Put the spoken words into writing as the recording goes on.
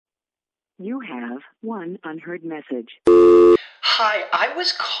You have one unheard message. Hi, I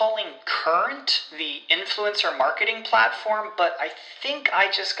was calling Current, the influencer marketing platform, but I think I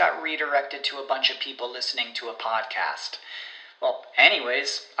just got redirected to a bunch of people listening to a podcast. Well,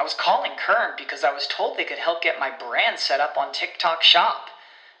 anyways, I was calling Current because I was told they could help get my brand set up on TikTok Shop,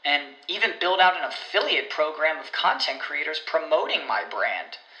 and even build out an affiliate program of content creators promoting my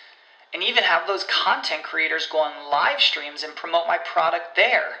brand, and even have those content creators go on live streams and promote my product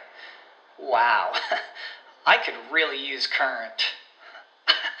there. Wow, I could really use Current.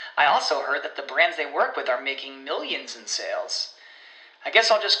 I also heard that the brands they work with are making millions in sales. I guess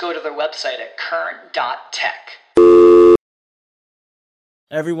I'll just go to their website at current.tech.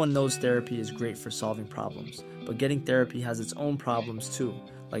 Everyone knows therapy is great for solving problems, but getting therapy has its own problems too,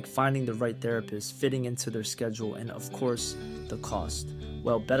 like finding the right therapist, fitting into their schedule, and of course, the cost.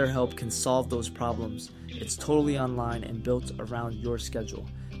 Well, BetterHelp can solve those problems. It's totally online and built around your schedule.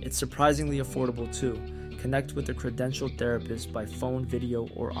 It's surprisingly affordable too. Connect with a credentialed therapist by phone, video,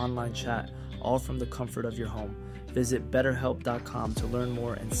 or online chat, all from the comfort of your home. Visit BetterHelp.com to learn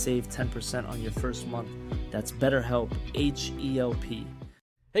more and save 10% on your first month. That's BetterHelp, H-E-L-P.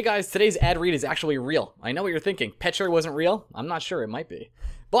 Hey guys, today's ad read is actually real. I know what you're thinking. Pet Cherry wasn't real? I'm not sure, it might be.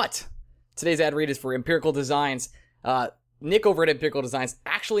 But today's ad read is for Empirical Designs. Nick over at Empirical Designs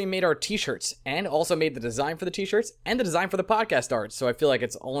actually made our t-shirts and also made the design for the t-shirts and the design for the podcast art, so I feel like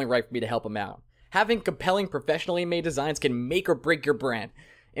it's only right for me to help him out. Having compelling, professionally made designs can make or break your brand.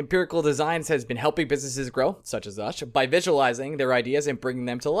 Empirical Designs has been helping businesses grow, such as us, by visualizing their ideas and bringing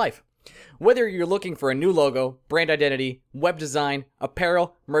them to life. Whether you're looking for a new logo, brand identity, web design,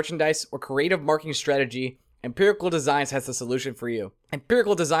 apparel, merchandise, or creative marketing strategy, Empirical Designs has the solution for you.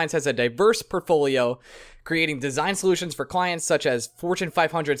 Empirical Designs has a diverse portfolio, creating design solutions for clients such as Fortune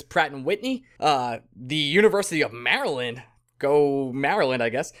 500's Pratt & Whitney, the University of Maryland, go Maryland, I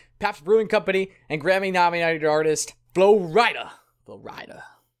guess, Pabst Brewing Company, and Grammy-nominated artist Flo Rida.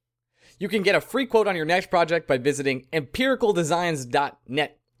 You can get a free quote on your next project by visiting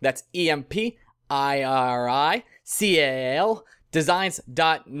empiricaldesigns.net. That's EMPIRICAL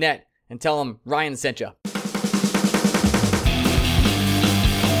designs.net, and tell them Ryan sent you.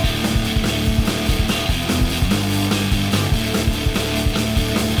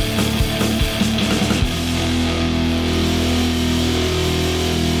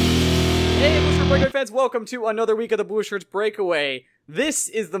 Breakaway fans, welcome to another week of the Blue Shirts Breakaway. This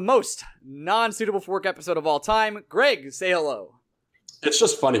is the most non-suitable for work episode of all time. Greg, say hello. It's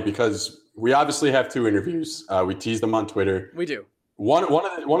just funny because we obviously have two interviews. We teased them on Twitter. We do. One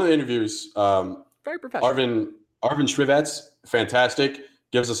of the interviews, very professional. Arvin Shrivets, fantastic.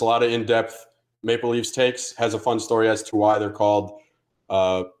 Gives us a lot of in-depth Maple Leafs takes. Has a fun story as to why they're called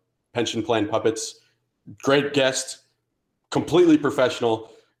pension plan puppets. Great guest, completely professional.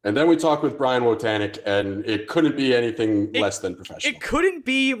 And then we talked with Brian Wojtanek, and it couldn't be anything less than professional. It couldn't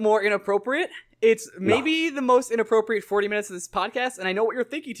be more inappropriate. It's maybe the most inappropriate 40 minutes of this podcast, and I know what you're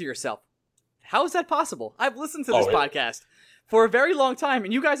thinking to yourself. How is that possible? I've listened to this podcast for a very long time,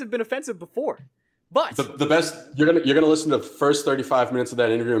 and you guys have been offensive before. But the best, you're gonna listen to the first 35 minutes of that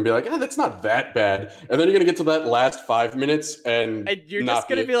interview and be like, that's not that bad. And then you're gonna get to that last 5 minutes and you're just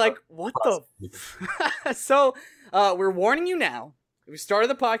gonna be like, what the? So we're warning you now. We started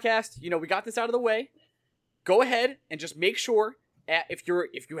the podcast. We got this out of the way. Go ahead and just make sure if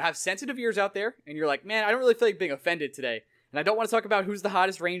you have sensitive ears out there and you're like, man, I don't really feel like being offended today, and I don't want to talk about who's the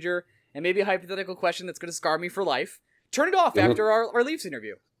hottest Ranger and maybe a hypothetical question that's going to scar me for life. Turn it off after our Leafs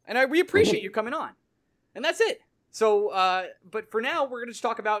interview, and we appreciate you coming on. And that's it. So, but for now, we're going to just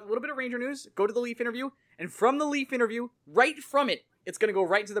talk about a little bit of Ranger news. Go to the Leaf interview, and from the Leaf interview, right from it, it's going to go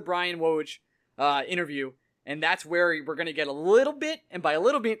right into the Brian Woj interview. And that's where we're going to get a little bit, and by a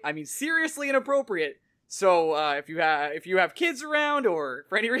little bit, I mean seriously inappropriate. So if you have kids around, or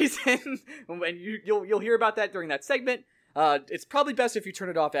for any reason, and you'll hear about that during that segment, it's probably best if you turn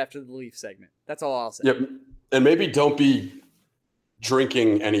it off after the Leaf segment. That's all I'll say. Yep, and maybe don't be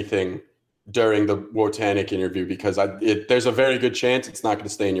drinking anything during the Wojtanek interview because there's a very good chance it's not going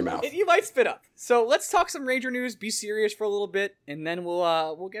to stay in your mouth. You might spit up. So let's talk some Ranger news. Be serious for a little bit, and then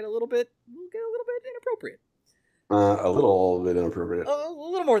we'll get a little bit inappropriate. A little bit inappropriate. A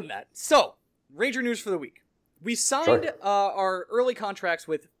little more than that. So, Ranger news for the week. We signed our early contracts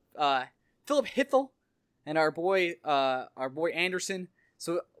with Philip Hithel and our boy Anderson.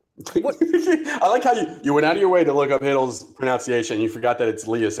 So, what? I like how you went out of your way to look up Hittel's pronunciation. And you forgot that it's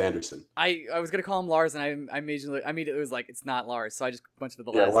Elias Anderson. I was gonna call him Lars, and I it was like it's not Lars, so I just went to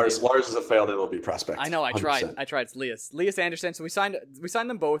the last. Yeah, Lars is a failed MLB prospect. I know. I tried. It's Elias Anderson. So we signed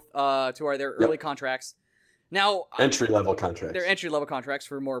them both to their early contracts. Now, Entry-level contracts. they're entry-level contracts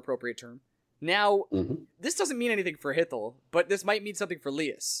for a more appropriate term. Now, this doesn't mean anything for Hithel, but this might mean something for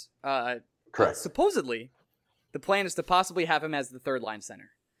Lias. Correct. Supposedly, the plan is to possibly have him as the third-line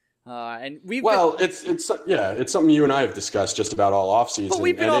center. It's something you and I have discussed just about all offseason. But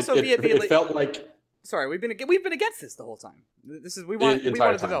we've been and also it felt like. Sorry, we've been against this the whole time. We want to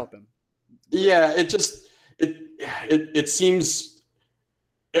develop him. Yeah, it seems.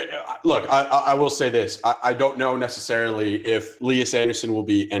 Look, I will say this. I don't know necessarily if Lias Andersson will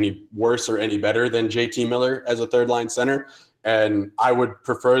be any worse or any better than JT Miller as a third line center. And I would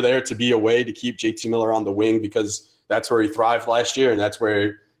prefer there to be a way to keep JT Miller on the wing because that's where he thrived last year and that's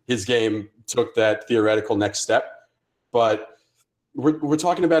where his game took that theoretical next step. But we're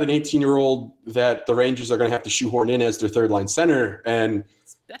talking about an 18-year-old that the Rangers are going to have to shoehorn in as their third line center. And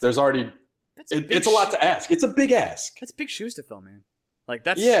there's already it's a lot to ask. It's a big ask. That's big shoes to fill, man.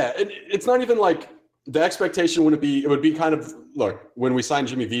 It's not even like the expectation wouldn't be. It would be kind of look when we signed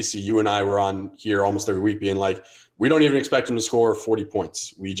Jimmy Vesey, you and I were on here almost every week being like, we don't even expect him to score 40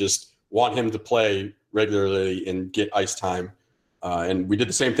 points. We just want him to play regularly and get ice time. And we did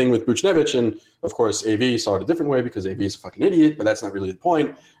the same thing with Buchnevich, and of course AV saw it a different way because AV is a fucking idiot. But that's not really the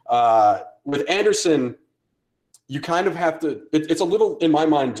point. With Anderson, you kind of have to. It's a little, in my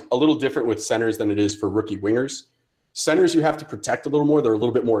mind, a little different with centers than it is for rookie wingers. Centers you have to protect a little more. They're a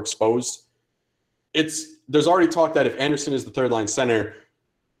little bit more exposed. There's already talk that if Anderson is the third line center,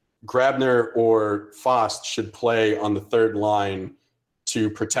 Grabner or Fost should play on the third line to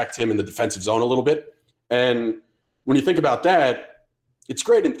protect him in the defensive zone a little bit. And when you think about that, it's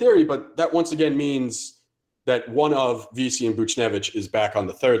great in theory, but that once again means that one of Vesey and Buchnevich is back on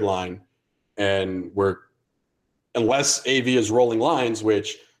the third line. And unless AV is rolling lines,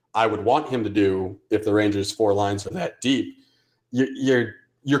 which I would want him to do if the Rangers' four lines are that deep,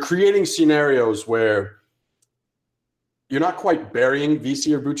 you're creating scenarios where you're not quite burying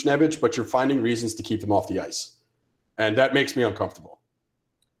Vesey or Buchnevich, but you're finding reasons to keep them off the ice. And that makes me uncomfortable.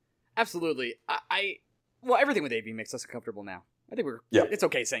 Absolutely. Well, everything with AV makes us uncomfortable now. I think it's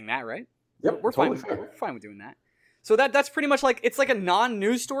okay saying that, right? Yep, we're totally fine with doing that. So that's pretty much like, it's like a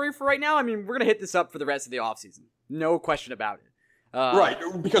non-news story for right now. I mean, we're going to hit this up for the rest of the offseason. No question about it. Right,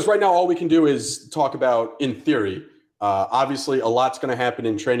 because right now all we can do is talk about, in theory, obviously a lot's going to happen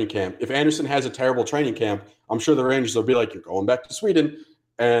in training camp. If Anderson has a terrible training camp, I'm sure the Rangers will be like, you're going back to Sweden,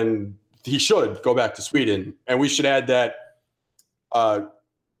 and he should go back to Sweden. And we should add that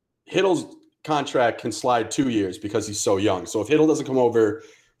Hiddle's contract can slide 2 years because he's so young. So if Hiddle doesn't come over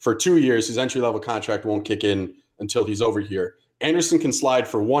for 2 years, his entry-level contract won't kick in until he's over here. Anderson can slide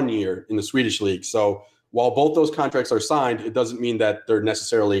for 1 year in the Swedish league. So while both those contracts are signed, it doesn't mean that they're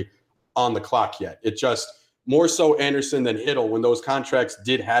necessarily on the clock yet. It just more so Anderson than Hiddle. When those contracts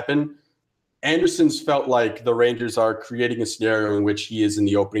did happen, Anderson's felt like the Rangers are creating a scenario in which he is in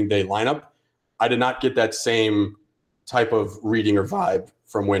the opening day lineup. I did not get that same type of reading or vibe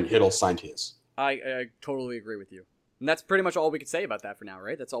from when Hiddle signed his. I totally agree with you. And that's pretty much all we could say about that for now,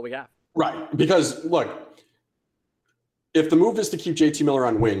 right? That's all we have. Right. Because, look, if the move is to keep JT Miller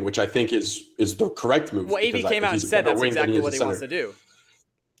on wing, which I think is the correct move. Well, AV came out and said that's exactly what he wants to do.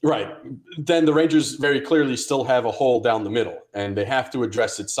 Right. Then the Rangers very clearly still have a hole down the middle, and they have to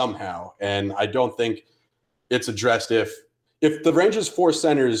address it somehow. And I don't think it's addressed if the Rangers' four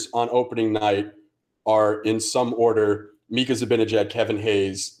centers on opening night are in some order: Mika Zibanejad, Kevin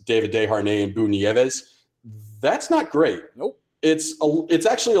Hayes, David Desharnais, and Boo Nieves. That's not great. Nope. It's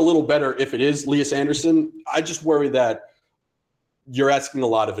actually a little better if it is Lias Andersson. I just worry that you're asking a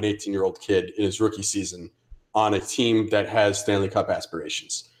lot of an 18-year-old kid in his rookie season on a team that has Stanley Cup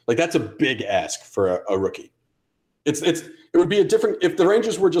aspirations. Like, that's a big ask for a rookie. It would be a different if the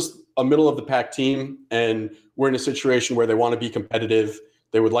Rangers were just a middle of the pack team and we're in a situation where they want to be competitive,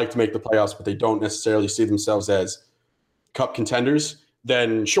 they would like to make the playoffs, but they don't necessarily see themselves as cup contenders.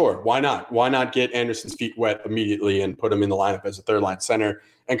 Then sure, why not? Why not get Anderson's feet wet immediately and put him in the lineup as a third line center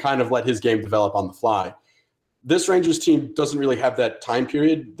and kind of let his game develop on the fly? This Rangers team doesn't really have that time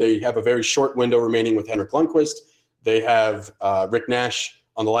period. They have a very short window remaining with Henrik Lundqvist. They have Rick Nash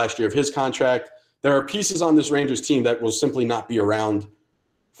on the last year of his contract. There are pieces on this Rangers team that will simply not be around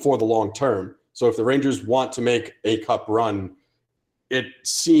for the long term. So if the Rangers want to make a cup run, it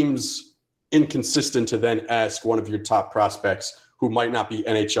seems inconsistent to then ask one of your top prospects who might not be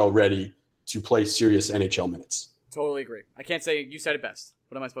NHL ready to play serious NHL minutes. Totally agree. I can't say you said it best.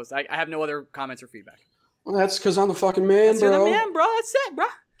 What am I supposed to? I have no other comments or feedback. Well, that's because I'm the fucking man, bro. You're the man, bro. That's it, bro.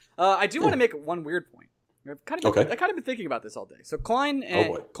 I do want to make one weird point. I've kind of been thinking about this all day. So Klein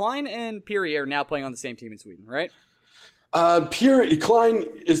and Pirri are now playing on the same team in Sweden, right? Pierre Klein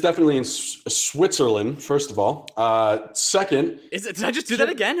is definitely in Switzerland, first of all. Second, Did I just do that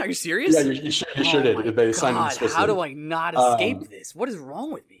again? Are you serious? yeah, you sure did. They signed him in God, Switzerland. how do I not escape this? What is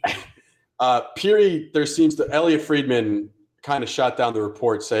wrong with me? Peary, Elliot Friedman kind of shot down the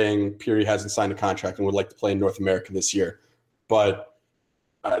report saying Peary hasn't signed a contract and would like to play in North America this year. But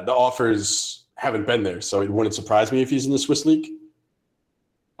the offers haven't been there, so it wouldn't surprise me if he's in the Swiss League.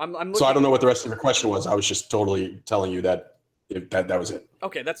 So I don't know what the rest of your question was. I was just totally telling you that was it.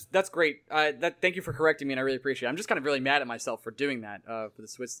 Okay, that's great. Thank you for correcting me, and I really appreciate it. I'm just kind of really mad at myself for doing that for the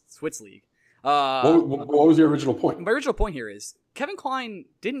Swiss League. What was your original point? My original point here is Kevin Klein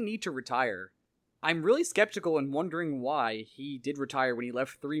didn't need to retire. I'm really skeptical and wondering why he did retire when he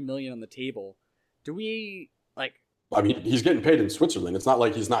left $3 million on the table. Do we like? I mean, he's getting paid in Switzerland. It's not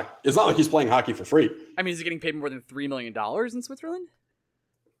like he's playing hockey for free. I mean, is he getting paid more than $3 million in Switzerland?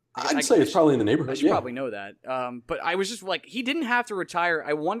 I'd say it's probably in the neighborhood. I should probably know that. But I was just like, he didn't have to retire.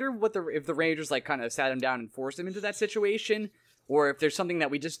 I wonder if the Rangers like kind of sat him down and forced him into that situation, or if there's something that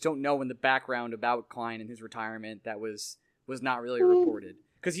we just don't know in the background about Klein and his retirement that was not really reported.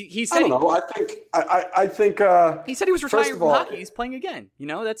 Because he said, I don't know. I think he said he was retiring from hockey. He's playing again. You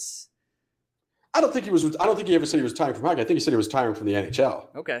know, that's. I don't think he ever said he was retiring from hockey. I think he said he was retiring from the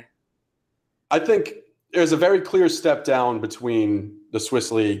NHL. Okay. I think there's a very clear step down between the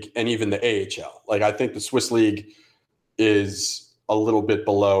Swiss League and even the AHL. Like, I think the Swiss League is a little bit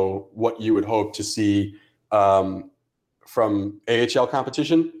below what you would hope to see from AHL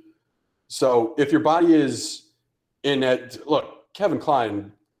competition. So if your body is in it, look, Kevin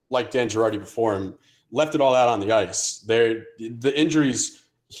Klein, like Dan Girardi before him, left it all out on the ice. The injuries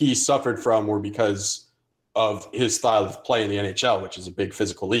he suffered from were because of his style of play in the NHL, which is a big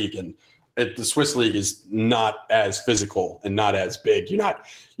physical league. And the Swiss League is not as physical and not as big. You're not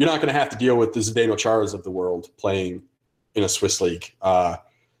going to have to deal with the Zdeno Charas of the world playing in a Swiss League.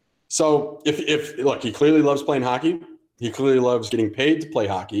 So if look, he clearly loves playing hockey. He clearly loves getting paid to play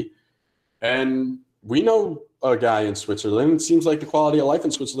hockey. And we know a guy in Switzerland. It seems like the quality of life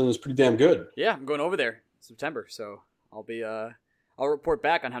in Switzerland is pretty damn good. Yeah, I'm going over there in September, so I'll report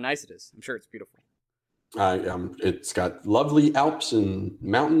back on how nice it is. I'm sure it's beautiful. It's got lovely Alps and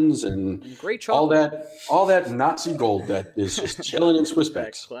mountains and great chocolate. all that Nazi gold that is just chilling in Swiss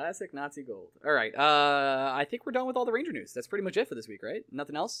banks. Classic Nazi gold. All right, I think we're done with all the Ranger news. That's pretty much it for this week, right?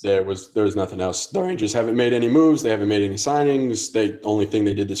 Nothing else? There was nothing else. The Rangers haven't made any moves. They haven't made any signings. The only thing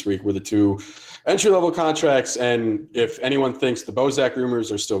they did this week were the 2 entry-level contracts. And if anyone thinks the Bozak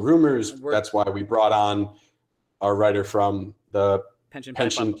rumors are still rumors, that's why we brought on our writer from the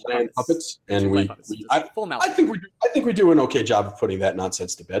Pension Plan Puppets, and I think we do an okay job of putting that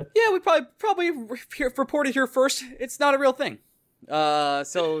nonsense to bed. Yeah, we probably reported here first. It's not a real thing.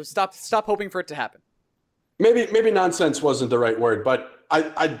 So stop hoping for it to happen. Maybe nonsense wasn't the right word, but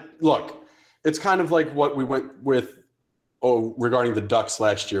I look, it's kind of like what we went with regarding the Ducks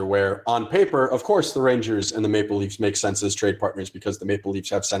last year, where on paper, of course, the Rangers and the Maple Leafs make sense as trade partners because the Maple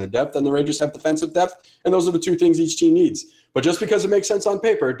Leafs have center depth and the Rangers have defensive depth, and those are the 2 things each team needs. But just because it makes sense on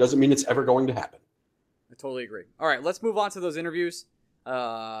paper doesn't mean it's ever going to happen. I totally agree. All right, let's move on to those interviews.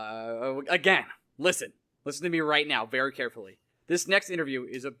 Again, listen to me right now very carefully. This next interview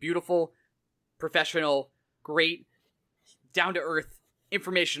is a beautiful, professional, great, down-to-earth,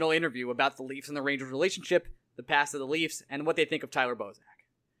 informational interview about the Leafs and the Rangers relationship, the past of the Leafs, and what they think of Tyler Bozak.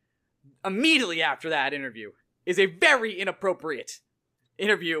 Immediately after that interview is a very inappropriate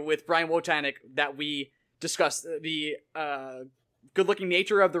interview with Brian Wojciech that we discuss the good-looking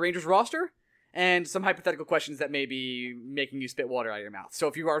nature of the Rangers roster and some hypothetical questions that may be making you spit water out of your mouth. So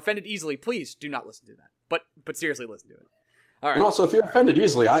if you are offended easily, please do not listen to that. But seriously, listen to it. All right. And also, if you're offended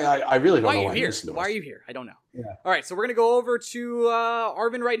easily, I really don't know why you're here. Why are you here? I don't know. Yeah. All right, so we're going to go over to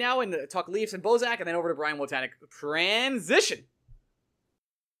Arvin right now and talk Leafs and Bozak, and then over to Brian Wojciech. Transition.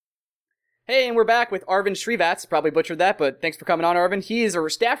 Hey, and we're back with Arvin Srivatsa. Probably butchered that, but thanks for coming on, Arvin. He is a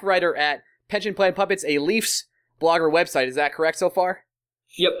staff writer at Pension Plan Puppets, a Leafs blogger website. Is that correct so far?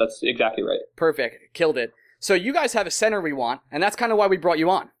 Yep, that's exactly right. Perfect. Killed it. So you guys have a center we want, and that's kind of why we brought you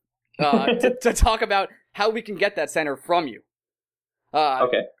on, to talk about how we can get that center from you.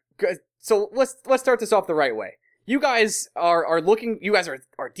 Okay. So let's start this off the right way. You guys are looking. You guys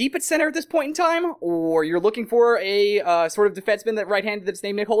are deep at center at this point in time, or you're looking for a sort of defenseman that right-handed that's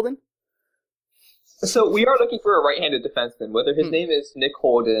named Nick Holden. So we are looking for a right-handed defenseman. Whether his name is Nick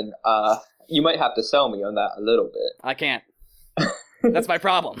Holden, you might have to sell me on that a little bit. I can't. That's my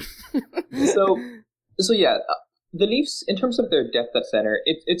problem. So yeah, the Leafs, in terms of their depth at center,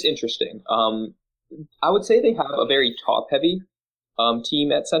 it's interesting. I would say they have a very top-heavy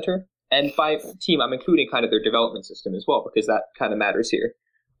team at center, And by team, I'm including kind of their development system as well, because that kind of matters here.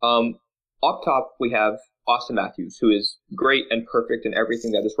 Up top, we have Austin Matthews, who is great and perfect in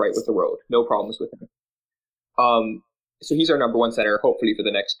everything that is right with the road. No problems with him. So he's our number one center, hopefully for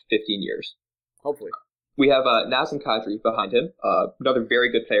the next 15 years. Hopefully. We have Nazem Kadri behind him, another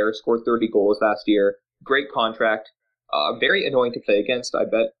very good player, scored 30 goals last year, great contract, very annoying to play against. I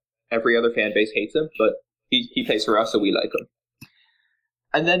bet every other fan base hates him, but he plays for us, so we like him.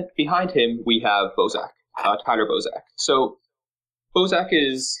 And then behind him, we have Bozak, Tyler Bozak. So Bozak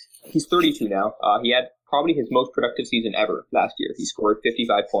he's 32 now. He had probably his most productive season ever last year. He scored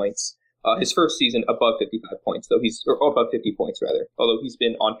 55 points. His first season above 55 points, or above 50 points rather, although he's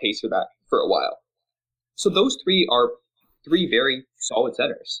been on pace for that for a while. So those three are three very solid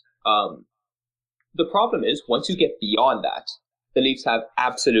centers. The problem is, once you get beyond that, the Leafs have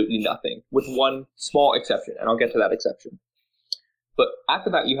absolutely nothing, with one small exception, and I'll get to that exception. But after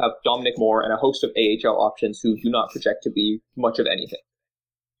that, you have Dominic Moore and a host of AHL options who do not project to be much of anything.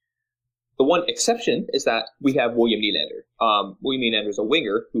 The one exception is that we have William Nylander. William Nylander is a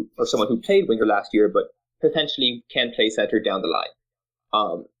winger, or someone who played winger last year, but potentially can play center down the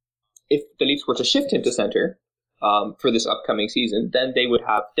line. If the Leafs were to shift him to center for this upcoming season, then they would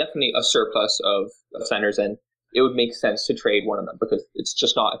have definitely a surplus of centers, and it would make sense to trade one of them, because it's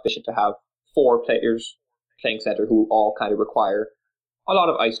just not efficient to have four players playing center who all kind of require a lot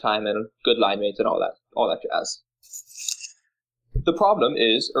of ice time and good line mates and all that jazz. The problem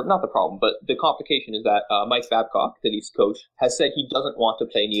is, or not the problem, but the complication is that Mike Babcock, the Leafs coach, has said he doesn't want to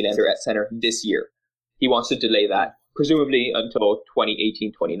play Nylander at center this year. He wants to delay that, presumably until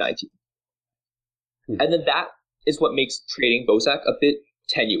 2018, 2019. And then that is what makes trading Bozak a bit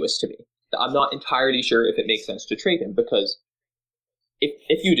tenuous to me. I'm not entirely sure if it makes sense to trade him, because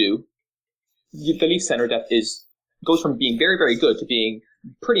if you do, the Leafs center depth goes from being very, very good to being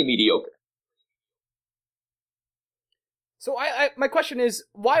pretty mediocre. So my question is,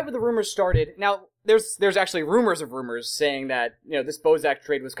 why were the rumors started? Now, there's actually rumors of rumors saying that, this Bozak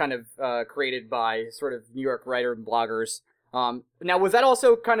trade was kind of created by sort of New York writer and bloggers. Now, was that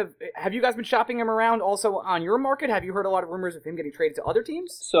also have you guys been shopping him around also on your market? Have you heard a lot of rumors of him getting traded to other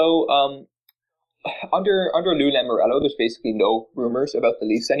teams? So, under Lou Lamoriello, there's basically no rumors about the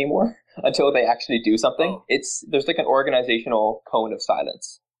Leafs anymore until they actually do something. Oh. There's like an organizational cone of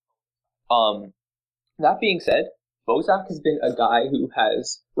silence. That being said, Bozak has been a guy who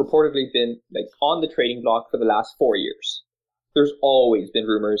has reportedly been on the trading block for the last 4 years. There's always been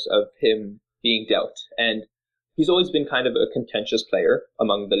rumors of him being dealt, and he's always been kind of a contentious player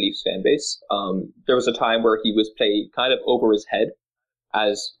among the Leafs fan base. There was a time where he was played kind of over his head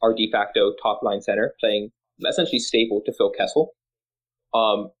as our de facto top line center, playing essentially staple to Phil Kessel.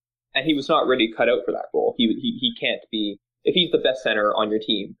 And he was not really cut out for that role. He can't be, if he's the best center on your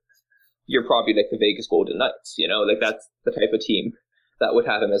team, you're probably like the Vegas Golden Knights, that's the type of team that would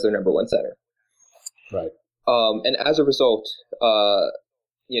have him as their number one center. Right. And as a result,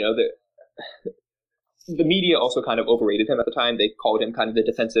 the media also kind of overrated him at the time. They called him kind of the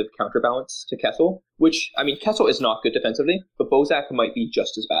defensive counterbalance to Kessel, which, Kessel is not good defensively, but Bozak might be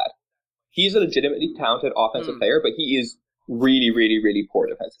just as bad. He's a legitimately talented offensive player, but he is really, really, really poor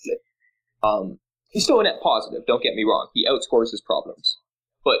defensively. He's still a net positive, don't get me wrong. He outscores his problems,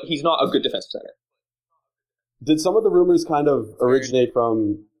 but he's not a good defensive center. Did some of the rumors kind of originate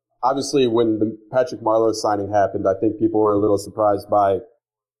from, obviously, when the Patrick Marleau signing happened, I think people were a little surprised by,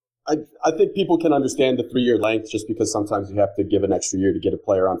 I think people can understand the 3-year length just because sometimes you have to give an extra year to get a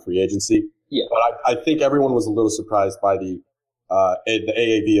player on free agency. Yeah. But I think everyone was a little surprised by the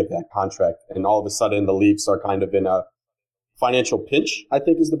AAV of that contract. And all of a sudden the Leafs are kind of in a financial pinch, I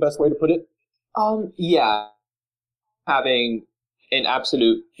think is the best way to put it. Yeah. Having an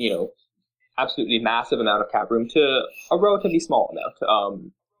absolutely massive amount of cap room to a relatively small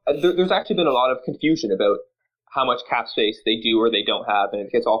amount. There's actually been a lot of confusion about how much cap space they do or they don't have, and it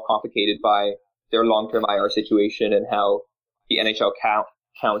gets all complicated by their long-term IR situation and how the NHL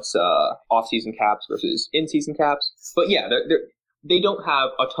counts off-season caps versus in-season caps. But yeah, they don't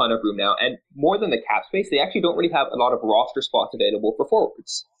have a ton of room now, and more than the cap space, they actually don't really have a lot of roster spots available for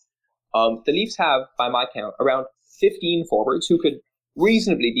forwards. The Leafs have, by my count, around 15 forwards who could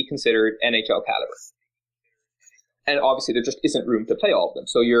reasonably be considered NHL caliber. And obviously there just isn't room to play all of them.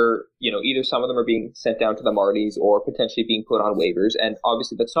 So either some of them are being sent down to the Marlies or potentially being put on waivers. And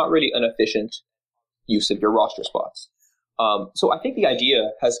obviously that's not really an efficient use of your roster spots. So I think the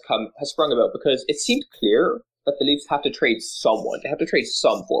idea has sprung about because it seemed clear that the Leafs have to trade someone. They have to trade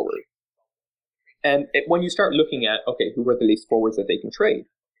some forward. And when you start looking at, okay, who are the Leafs forwards that they can trade?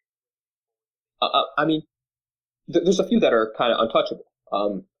 There's a few that are kind of untouchable.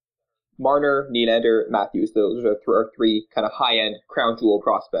 Marner, Nylander, Matthews, those are our three kind of high-end crown jewel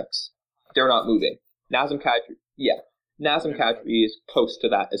prospects. They're not moving. Nazem Kadri is close to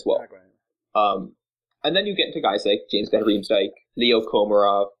that as well. And then you get into guys like James Van Riemsdyk, Leo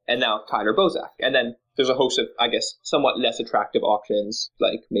Komarov, and now Tyler Bozak. And then there's a host of, I guess, somewhat less attractive options,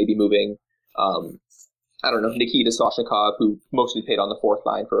 like maybe moving, Nikita Soshnikov, who mostly played on the fourth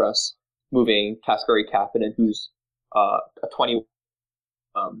line for us, moving Kasperi Kapanen, who's a 20.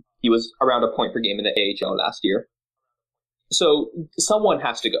 He was around a point per game in the AHL last year. So someone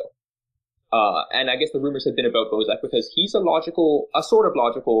has to go. And I guess the rumors have been about Bozak because he's a sort of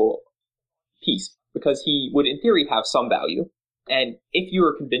logical piece, because he would in theory have some value. And if you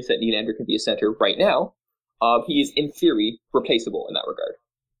are convinced that Nylander can be a center right now, he is in theory replaceable in that regard.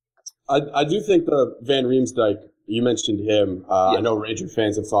 I do think the Van Riemsdyk, you mentioned him. I know Ranger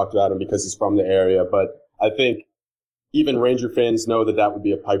fans have talked about him because he's from the area, but I think even Ranger fans know that would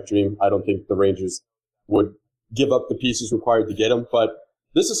be a pipe dream. I don't think the Rangers would give up the pieces required to get him. But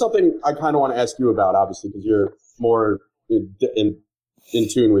this is something I kind of want to ask you about, obviously, because you're more in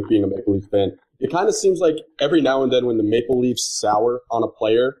tune with being a Maple Leaf fan. It kind of seems like every now and then when the Maple Leafs sour on a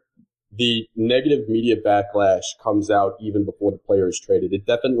player, the negative media backlash comes out even before the player is traded. It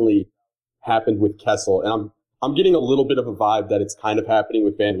definitely happened with Kessel, and I'm getting a little bit of a vibe that it's kind of happening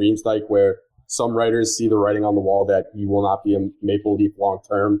with Van Riemsdyk, where some writers see the writing on the wall that he will not be a Maple Leaf long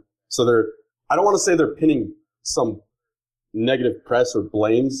term. So I don't want to say they're pinning some negative press or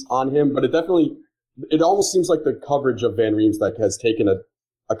blames on him, but it almost seems like the coverage of Van Riemsdyk has taken a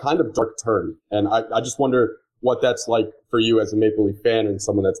kind of dark turn. And I just wonder what that's like for you as a Maple Leaf fan and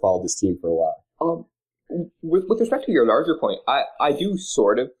someone that's followed this team for a while. With respect to your larger point, I do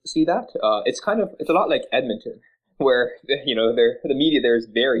sort of see that. It's a lot like Edmonton, where, the media there is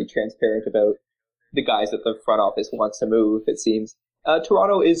very transparent about the guys that the front office wants to move, it seems.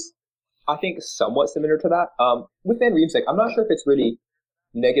 Toronto is, I think, somewhat similar to that. With Van Riemsdyk, I'm not sure if it's really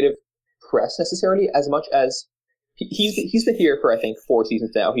negative press necessarily, as much as he's been here for, I think, 4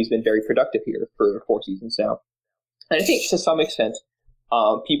 seasons now. He's been very productive here for 4 seasons now. And I think to some extent,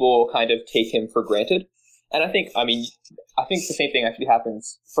 people kind of take him for granted. And I think the same thing actually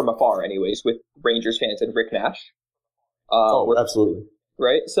happens from afar anyways with Rangers fans and Rick Nash. Absolutely.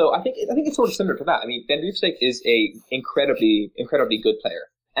 Right? So I think it's sort of similar to that. I mean, Van Riemsdyk is a incredibly, incredibly good player.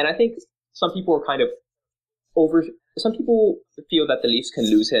 And I think some people feel that the Leafs can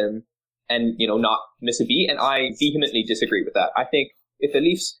lose him and, not miss a beat. And I vehemently disagree with that. I think if the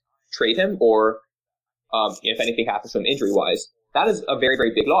Leafs trade him or if anything happens to him injury-wise, that is a very,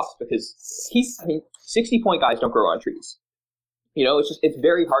 very big loss because 60-point guys don't grow on trees. It's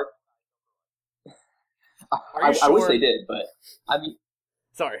very hard. I wish they did, but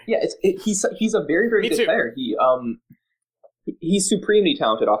sorry. Yeah, he's a very, very good player. He's supremely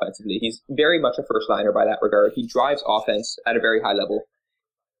talented offensively. He's very much a first liner by that regard. He drives offense at a very high level.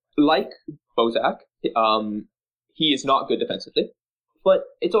 Like Bozak, he is not good defensively, but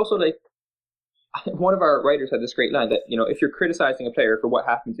it's also like one of our writers had this great line that, if you're criticizing a player for what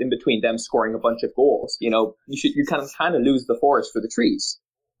happens in between them scoring a bunch of goals, you kind of lose the forest for the trees.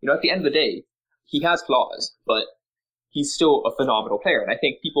 At the end of the day, he has flaws, but he's still a phenomenal player. And I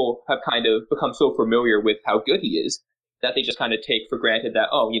think people have kind of become so familiar with how good he is that they just kind of take for granted that,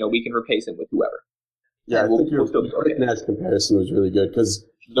 we can replace him with whoever. Yeah, I think your Rick Nash comparison was really good because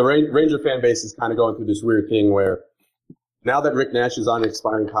the Ranger fan base is kind of going through this weird thing where now that Rick Nash is on an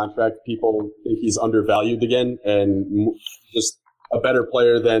expiring contract, people think he's undervalued again and just a better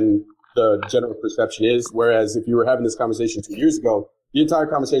player than the general perception is. Whereas if you were having this conversation 2 years ago, the entire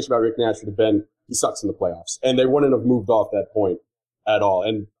conversation about Rick Nash would have been he sucks in the playoffs, and they wouldn't have moved off that point at all.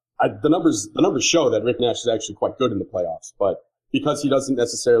 And the numbers show that Rick Nash is actually quite good in the playoffs, but because he doesn't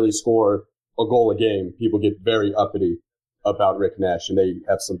necessarily score a goal a game, people get very uppity about Rick Nash, and they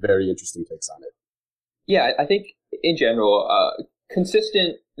have some very interesting takes on it. Yeah, I think in general,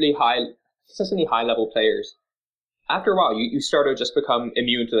 consistently high level players, after a while, you start to just become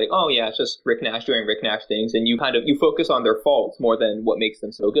immune to it's just Rick Nash doing Rick Nash things, and you focus on their faults more than what makes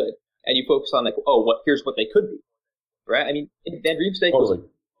them so good, and you focus on here's what they could be, right? I mean, Van Riemsdyk was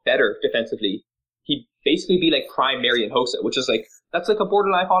better defensively. He'd basically be like prime Marian Hossa, which is that's like a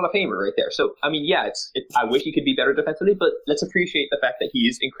borderline Hall of Famer right there. So I mean, I wish he could be better defensively, but let's appreciate the fact that he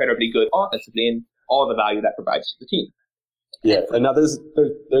is incredibly good offensively and all the value that provides to the team. Yeah, and now there's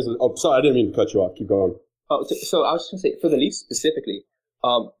sorry, I didn't mean to cut you off. Keep going. So I was just going to say, for the Leafs specifically,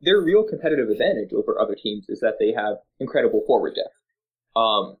 their real competitive advantage over other teams is that they have incredible forward depth.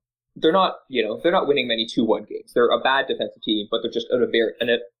 They're not winning many 2-1 games. They're a bad defensive team, but they're just an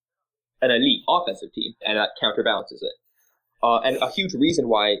elite offensive team, and that counterbalances it. And a huge reason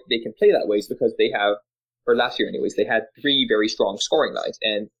why they can play that way is because they have, or last year anyways, they had 3 very strong scoring lines,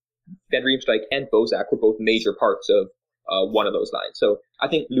 and Van Riemsdyk and Bozak were both major parts of one of those lines. So I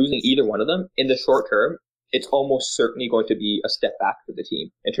think losing either one of them in the short term, it's almost certainly going to be a step back for the team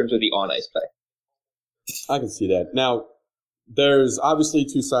in terms of the on-ice play. I can see that. Now, there's obviously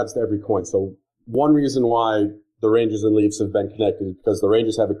 2 sides to every coin. So one reason why the Rangers and Leafs have been connected is because the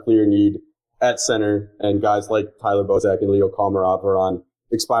Rangers have a clear need at center, and guys like Tyler Bozak and Leo Komarov are on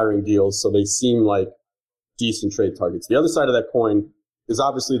expiring deals, so they seem like decent trade targets. The other side of that coin is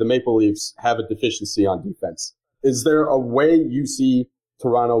obviously the Maple Leafs have a deficiency on defense. Is there a way you see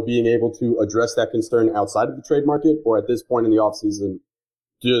Toronto being able to address that concern outside of the trade market, or at this point in the offseason,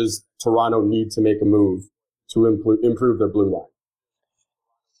 does Toronto need to make a move to improve their blue line?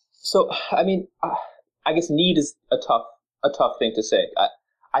 So, I mean, I guess need is a tough thing to say.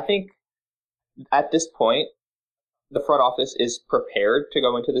 I think at this point, the front office is prepared to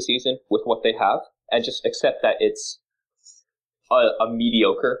go into the season with what they have and just accept that it's a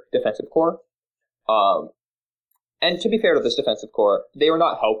mediocre defensive core. And to be fair to this defensive core, they were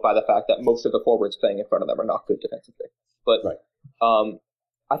not helped by the fact that most of the forwards playing in front of them are not good defensively. But right.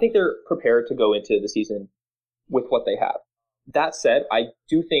 I think they're prepared to go into the season with what they have. That said, I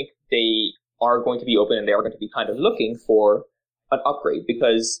do think they are going to be open and they are going to be kind of looking for an upgrade,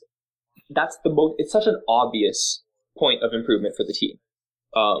 because it's such an obvious point of improvement for the team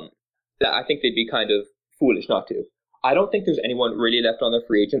that I think they'd be kind of foolish not to. I don't think there's anyone really left on the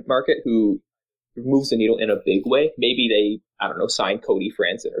free agent market who moves the needle in a big way. Maybe they, sign Cody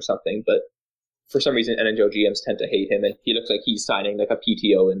Franson or something, but for some reason NHL GMs tend to hate him, and he looks like he's signing like a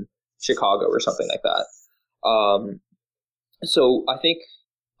PTO in Chicago or something like that. So I think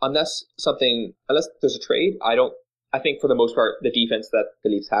unless there's a trade, I think for the most part, the defense that the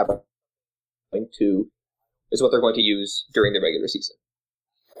Leafs have is what they're going to use during the regular season.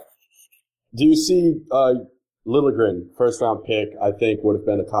 Do you see Liljegren, first round pick, I think would have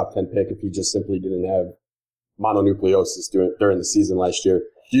been a top 10 pick if he just simply didn't have mononucleosis during the season last year.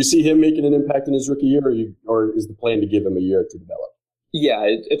 Do you see him making an impact in his rookie year, or is the plan to give him a year to develop? Yeah,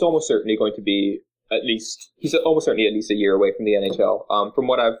 it's almost certainly going to be he's almost certainly at least a year away from the NHL. From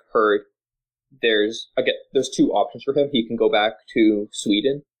what I've heard, there's 2 options for him. He can go back to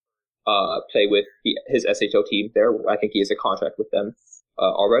Sweden, play with his SHL team there. I think he has a contract with them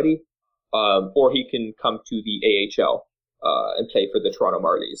already. Or he can come to the AHL and play for the Toronto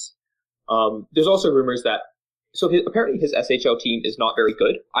Marlies. There's also rumors that apparently his SHL team is not very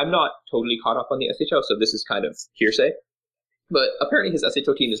good. I'm not totally caught up on the SHL, so this is kind of hearsay. But apparently his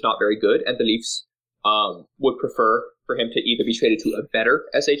SHL team is not very good, and the Leafs would prefer for him to either be traded to a better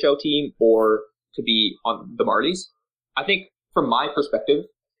SHL team or to be on the Marlies. I think from my perspective,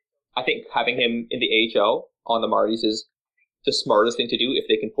 I think having him in the AHL on the Marlies is the smartest thing to do if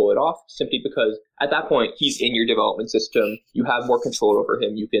they can pull it off, simply because at that point he's in your development system. You have more control over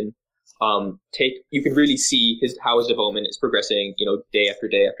him. You can you can really see how his development is progressing, day after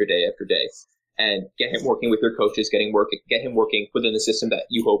day after day after day, and get him working with your coaches, get him working within the system that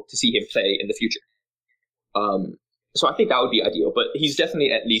you hope to see him play in the future. So I think that would be ideal, but he's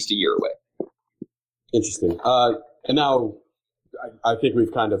definitely at least a year away. Interesting. And now I think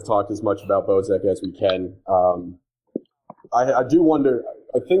we've kind of talked as much about Bozak as we can. I do wonder,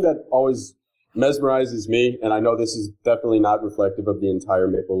 a thing that always mesmerizes me, and I know this is definitely not reflective of the entire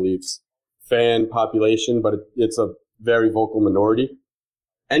Maple Leafs fan population, but it's a very vocal minority.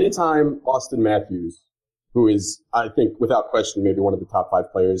 Anytime Austin Matthews, who is, I think, without question, maybe one of the top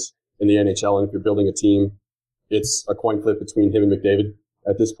 5 players in the NHL, and if you're building a team, it's a coin flip between him and McDavid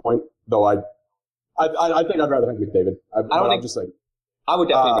at this point, though I think I'd rather have McDavid. I'm just saying. I would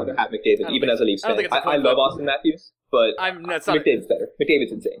definitely rather have McDavid, even as a Leafs fan. I love Austin Matthews, but McDavid's better.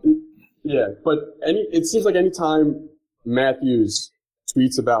 McDavid's insane. Yeah, but it seems like anytime Matthews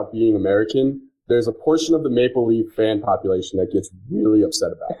tweets about being American, there's a portion of the Maple Leaf fan population that gets really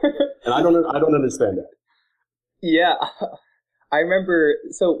upset about it. And I don't understand that. Yeah. I remember,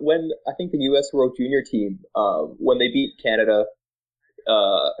 so when I think the U.S. World Junior team, when they beat Canada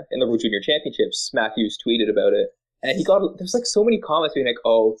in the World Junior Championships, Matthews tweeted about it. And there's like so many comments being like,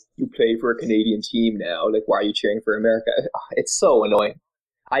 oh, you play for a Canadian team now. Like, why are you cheering for America? It's so annoying.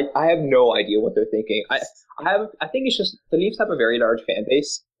 I have no idea what they're thinking. I think it's just the Leafs have a very large fan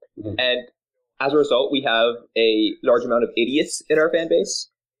base. Mm-hmm. And as a result, we have a large amount of idiots in our fan base.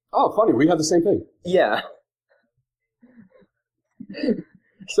 Oh, funny. We have the same thing. Yeah.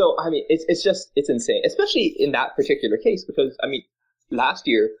 So, I mean, it's insane, especially in that particular case, because, I mean, last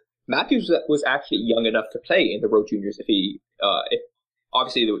year, Matthews was actually young enough to play in the World Juniors if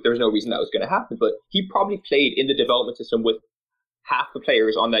obviously there was no reason that was going to happen, but he probably played in the development system with half the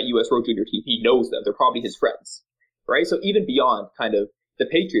players on that U.S. World Junior team, he knows them. They're probably his friends, right? So even beyond kind of the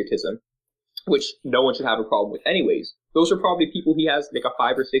patriotism, which no one should have a problem with anyways, those are probably people he has like a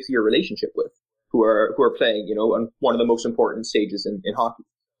 5 or 6 year relationship with who are playing, on one of the most important stages in hockey.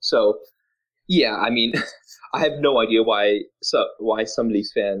 So, yeah, I mean, I have no idea why some of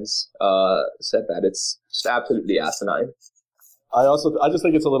these fans said that. It's just absolutely asinine. I just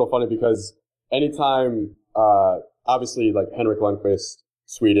think it's a little funny because anytime, obviously, like Henrik Lundqvist,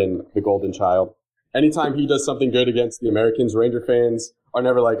 Sweden, the golden child, anytime he does something good against the Americans, Ranger fans are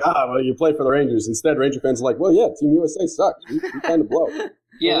never like, well, you play for the Rangers. Instead, Ranger fans are like, well, yeah, Team USA sucks. We kind of blow.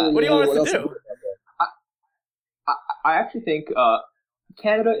 Yeah. What do you want us to do? I actually think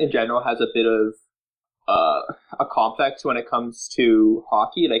Canada in general has a bit of a complex when it comes to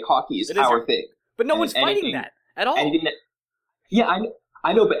hockey. Like, hockey is our thing. But no one's fighting that at all. Yeah,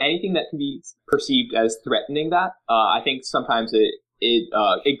 I know, but anything that can be perceived as threatening that, I think sometimes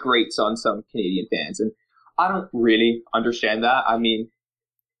it grates on some Canadian fans. And I don't really understand that. I mean,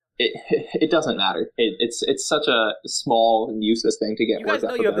 it doesn't matter. It's such a small and useless thing to get You worked guys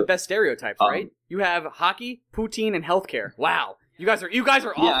know up you have the about. best stereotypes, right? You have hockey, poutine, and healthcare. Wow, you guys are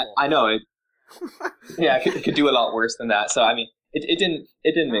awful. Yeah, I know it. Yeah, it could do a lot worse than that. So I mean, it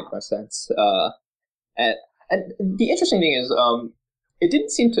didn't make much sense. And the interesting thing is,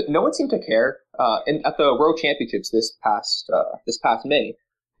 no one seemed to care. At the World Championships this past May,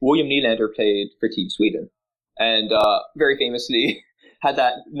 William Nylander played for Team Sweden, and very famously had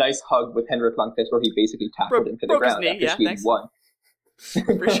that nice hug with Henrik Lundqvist where he basically tackled him to the ground after Sweden won.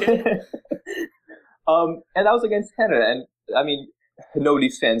 Appreciate it. And that was against Canada, and I mean, no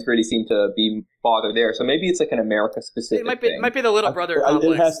Leafs fans really seem to be bothered there. So maybe it's like an America-specific thing. It might be the little brother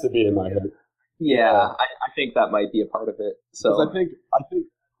complex. It has to be in my head. Yeah, I think that might be a part of it. So I think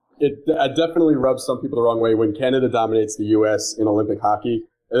it definitely rubs some people the wrong way when Canada dominates the U.S. in Olympic hockey,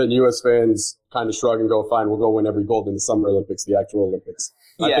 and then U.S. fans kind of shrug and go, "Fine, we'll go win every gold in the Summer Olympics, the actual Olympics."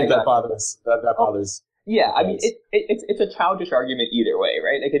 I think that bothers. That bothers. Yeah, I mean, it's a childish argument either way,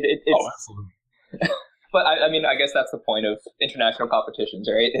 right? Like it's absolutely. But I mean, I guess that's the point of international competitions,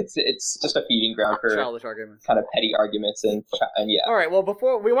 right? It's just a feeding ground for childish arguments, kind of petty arguments, and yeah. All right. Well,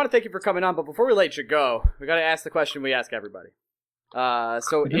 we want to thank you for coming on, but before we let you go, we got to ask the question we ask everybody.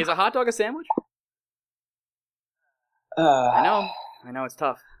 So, is a hot dog a sandwich? I know it's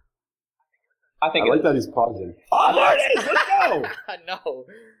tough. I like that he's pausing. Oh, there it is. Let's go. No.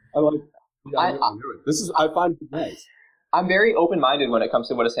 I like. Yeah, I knew it. I find it nice. I'm very open-minded when it comes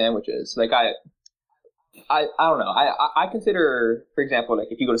to what a sandwich is. Like I don't know. I consider, for example, like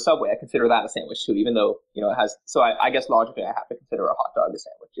if you go to Subway, I consider that a sandwich too, even though, it has, so I guess logically I have to consider a hot dog a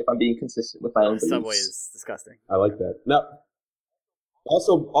sandwich if I'm being consistent with my own beliefs. Subway is disgusting. I like that. Now,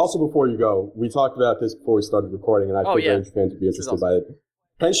 also before you go, we talked about this before we started recording, and I think Ranger fans would be interested by it.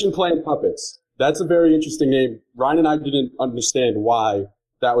 Pension Plan Puppets. That's a very interesting name. Ryan and I didn't understand why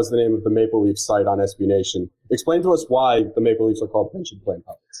that was the name of the Maple Leafs site on SB Nation. Explain to us why the Maple Leafs are called Pension Plan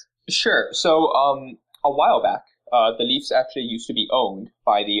Puppets. Sure. So, a while back, the Leafs actually used to be owned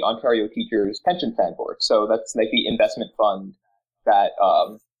by the Ontario Teachers Pension Plan Board. So that's like the investment fund that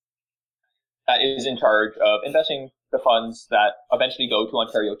is in charge of investing the funds that eventually go to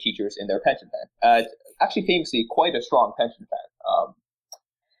Ontario teachers in their pension plan. Actually, famously, quite a strong pension plan.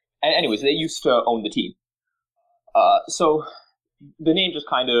 And anyways, they used to own the team. So the name just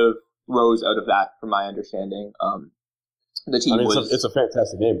kind of rose out of that, from my understanding. The team it's a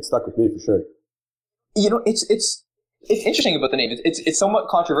fantastic name. It stuck with me for sure. It's interesting about the name. It's somewhat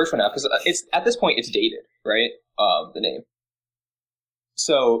controversial now because it's at this point it's dated, right? The name.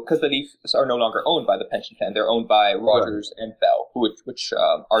 So because the Leafs are no longer owned by the pension plan, they're owned by Rogers and Bell, which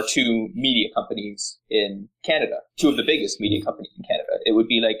are two media companies in Canada, two of the biggest media companies in Canada. It would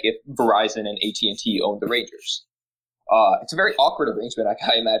be like if Verizon and AT&T owned the Rangers. It's a very awkward arrangement,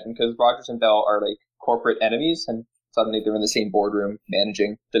 I imagine, because Rogers and Bell are like corporate enemies, and suddenly they're in the same boardroom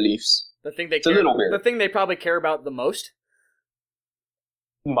managing the Leafs. The thing they probably care about the most?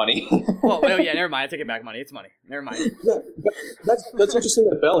 Money. Well, yeah, never mind. I take it back. Money. It's money. Never mind. Yeah, that's interesting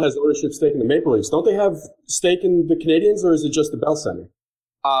that Bell has ownership stake in the Maple Leafs. Don't they have stake in the Canadiens, or is it just the Bell Center?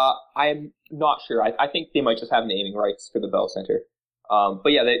 I'm not sure. I think they might just have naming rights for the Bell Center.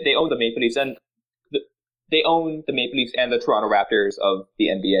 But yeah, they own the Maple Leafs, and they own the Maple Leafs and the Toronto Raptors of the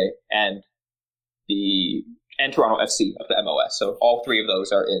NBA and Toronto FC of the MLS. So all three of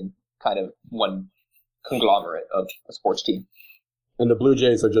those are in kind of one conglomerate of a sports team. And the Blue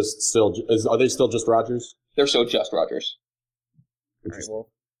Jays are are they still just Rogers? They're still just Rogers. Interesting. All right,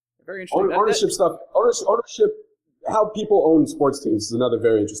 well, very interesting. Ownership stuff. Ownership. How people own sports teams is another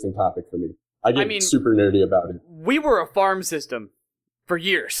very interesting topic for me. I get super nerdy about it. We were a farm system for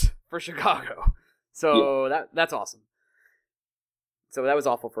years for Chicago. So that's awesome. So that was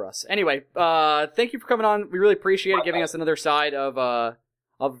awful for us. Anyway, thank you for coming on. We really appreciate it, giving us another side of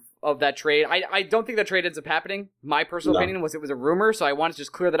that trade. I don't think that trade ends up happening. My personal opinion was it was a rumor, so I wanted to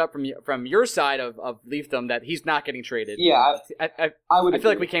just clear that up from your side of Leafdom that he's not getting traded. Yeah, I feel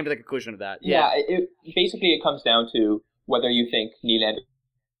like we came to the conclusion of that. Yeah, basically it comes down to whether you think Nylander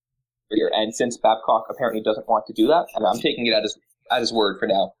here, and since Babcock apparently doesn't want to do that, and I'm taking it at his word for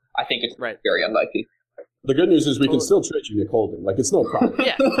now, I think it's very unlikely. The good news is we can still trade you Nick Holden. Like, it's no problem.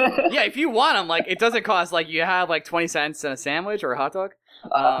 Yeah, if you want him, like, it doesn't cost, like, you have, like, 20 cents and a sandwich or a hot dog.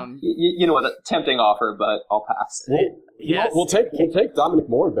 You know what, a tempting offer, but I'll pass. We'll take Dominic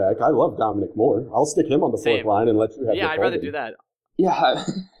Moore back. I love Dominic Moore. I'll stick him on the fourth line and let you have. Yeah, I'd rather do that. Yeah,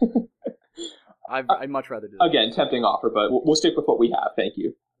 I'd much rather do that. Again, tempting offer, but we'll stick with what we have. Thank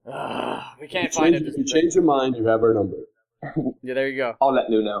you. We can't find it. If you change your mind, you have our number. Yeah, there you go. I'll let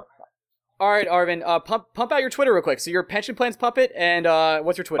Lou know. All right, Arvin, pump out your Twitter real quick. So your pension plans puppet, and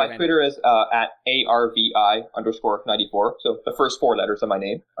what's your Twitter? My Twitter is at ARVI_94. So the first 4 letters of my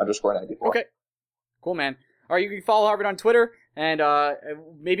name, _94. Okay. Cool, man. All right, you can follow Arvin on Twitter, and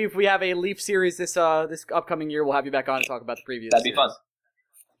maybe if we have a Leaf series this upcoming year, we'll have you back on to talk about the previous. That'd be fun.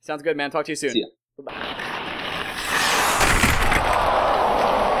 Sounds good, man. Talk to you soon. See ya. Bye.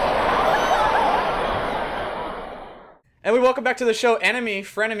 And we welcome back to the show, enemy,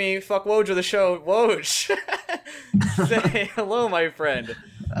 frenemy, fuck Woj of the show, Woj. Say hello, my friend.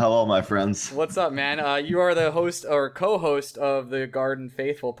 Hello, my friends. What's up, man? You are the host or co-host of the Garden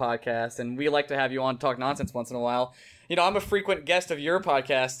Faithful podcast, and we like to have you on to talk nonsense once in a while. You know, I'm a frequent guest of your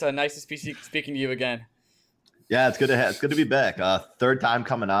podcast. Nice to be speaking to you again. Yeah, it's good to be back. Third time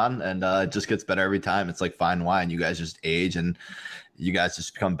coming on, and it just gets better every time. It's like fine wine. You guys just age, and you guys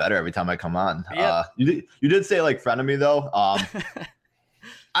just become better every time I come on. Yep. You did say like frenemy though.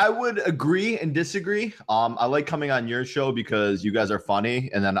 I would agree and disagree. I like coming on your show because you guys are funny,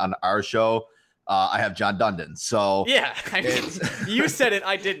 and then on our show, I have John Dundon. So yeah, I mean, you said it,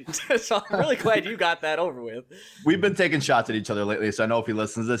 I didn't. So I'm really glad you got that over with. We've been taking shots at each other lately, so I know if he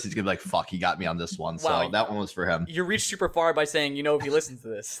listens to this, he's gonna be like, "Fuck, he got me on this one." Wow. So that one was for him. You reached super far by saying, you know, if he listens to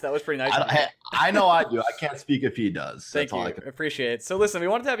this, that was pretty nice. I know I do. I can't speak if he does. Thank you. I appreciate it. So listen, we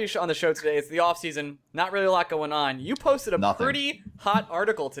wanted to have you on the show today. It's the off season. Not really a lot going on. You posted a pretty hot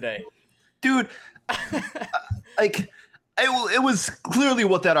article today, dude. Like. It was clearly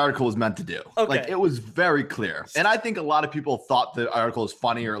what that article was meant to do. Okay. Like, it was very clear. And I think a lot of people thought the article was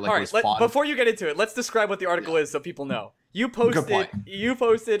funny or like was fun. Before you get into it, let's describe what the article is so people know. You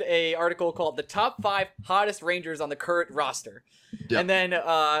posted a article called "The Top 5 Hottest Rangers on the Current Roster," and then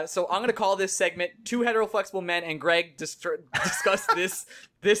so I'm gonna call this segment "Two Heteroflexible Men and Greg discuss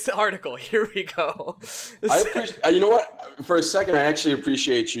this article." Here we go. You know what? For a second, I actually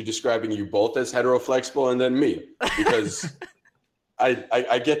appreciate you describing you both as heteroflexible and then me, because I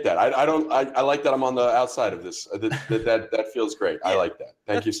get that. I like that I'm on the outside of this. That feels great. Yeah. I like that.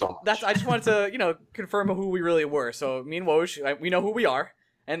 Thank you so much. I just wanted to confirm who we really were. So me and Woj, we know who we are,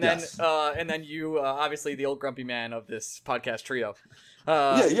 and then you obviously the old grumpy man of this podcast trio.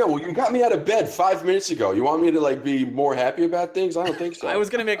 Well, you got me out of bed 5 minutes ago. You want me to be more happy about things? I don't think so. I was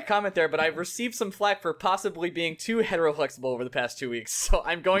gonna make a comment there, but I've received some flack for possibly being too heteroflexible over the past 2 weeks. So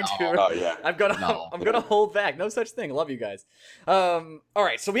I'm going to. I'm gonna hold back. No such thing. Love you guys. All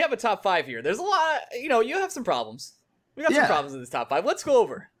right, so we have a top 5 here. There's a lot. You have some problems. We got some problems in this top 5. Let's go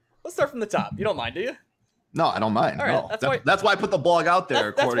over. Let's start from the top. You don't mind, do you? No, I don't mind. All right, no. That's why I put the blog out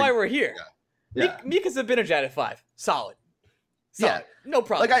there. That's why we're here. Yeah. Mika Zibanejad at 5. Solid. Yeah, no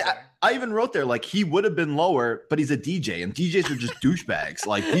problem. Like I even wrote there, like, he would have been lower, but he's a DJ, and DJs are just douchebags.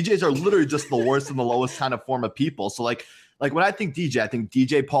 Like, DJs are literally just the worst and the lowest kind of form of people. So like when I think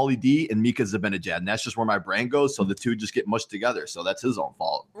DJ Pauly D and Mika Zibanejad, and that's just where my brain goes. So the two just get mushed together. So that's his own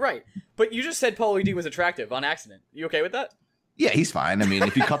fault. Right, but you just said Pauly D was attractive on accident. You okay with that? Yeah, he's fine. I mean,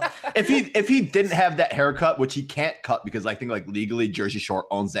 if he cut, if he didn't have that haircut, which he can't cut because I think like legally Jersey Shore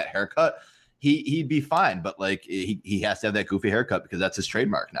owns that haircut. He'd be fine, but like he has to have that goofy haircut because that's his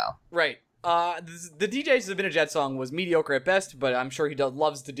trademark now. Right. The DJ Zibanejad song was mediocre at best, but I'm sure he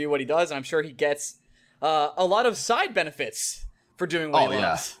loves to do what he does, and I'm sure he gets a lot of side benefits for doing what he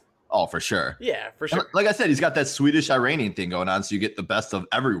loves. Oh, for sure. Yeah, for sure. Like I said, he's got that Swedish Iranian thing going on, so you get the best of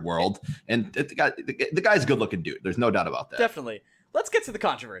every world. And the guy's a good-looking dude. There's no doubt about that. Definitely. Let's get to the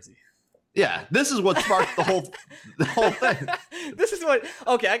controversy. Yeah, this is what sparked the whole thing. This is what.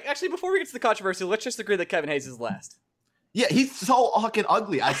 Okay, actually, before we get to the controversy, let's just agree that Kevin Hayes is last. Yeah, he's so fucking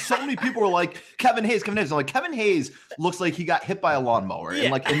ugly. So many people were like, Kevin Hayes. I'm like, Kevin Hayes looks like he got hit by a lawnmower,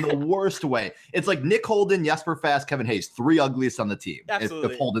 and like in the worst way. It's like Nick Holden, Jesper Fast, Kevin Hayes, 3 ugliest on the team.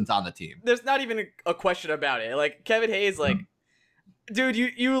 Absolutely. If Holden's on the team. There's not even a question about it. Like, Kevin Hayes, like, dude,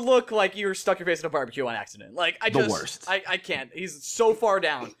 you look like you were stuck your face in a barbecue on accident. Like, The worst. I can't. He's so far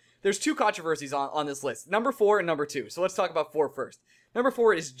down. There's 2 controversies on this list. Number 4 and number 2. So let's talk about 4 first. Number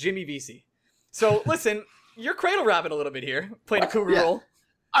 4 is Jimmy Vesey. So listen, you're cradle rapping a little bit here, playing a cougar role.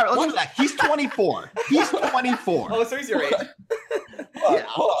 All right, let's do that. He's 24. He's 24. Oh, so he's your age.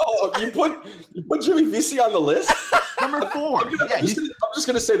 You put Jimmy Vesey on the list? Number 4. I'm just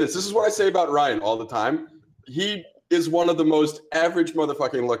gonna say this. This is what I say about Ryan all the time. He is one of the most average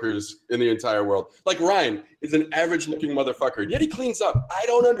motherfucking lookers in the entire world. Like, Ryan is an average looking motherfucker, yet he cleans up. I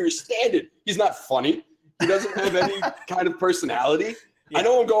don't understand it. He's not funny. He doesn't have any kind of personality. Yeah. I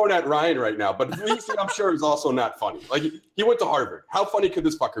know I'm going at Ryan right now, but Vesey, I'm sure, is also not funny. Like, he went to Harvard. How funny could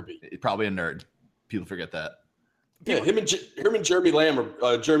this fucker be? Probably a nerd. People forget that. Yeah, him and Jeremy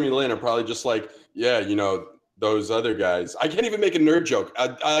Lin are probably just like, yeah, you know, those other guys. I can't even make a nerd joke.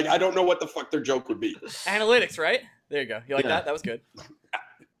 I don't know what the fuck their joke would be. Analytics, right? There you go. You like that? That was good.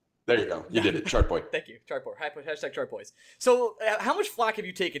 There you go. You did it. Chart boy. Thank you. Chart boy. Hashtag chart boys. So how much flack have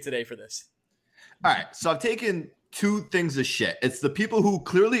you taken today for this? All right. So I've taken 2 things of shit. It's the people who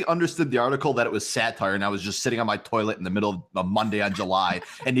clearly understood the article that it was satire, and I was just sitting on my toilet in the middle of a Monday on July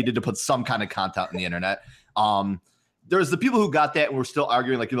and needed to put some kind of content on the internet. There's the people who got that and were still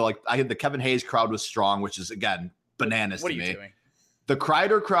arguing, like, you know, like I had the Kevin Hayes crowd was strong, which is, again, bananas to me. What are you doing? The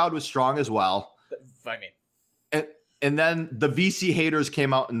Kreider crowd was strong as well. I mean, and then the VC haters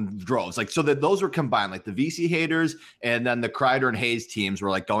came out in droves. Like, so that those were combined, like the VC haters and then the Kreider and Hayes teams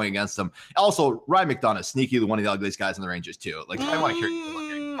were like going against them. Also, Ryan McDonough, sneaky, one of the ugliest guys in the Rangers too. Like, I want to hear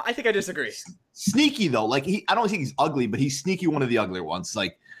you. I think I disagree. Sneaky though. Like, I don't think he's ugly, but he's sneaky, one of the uglier ones.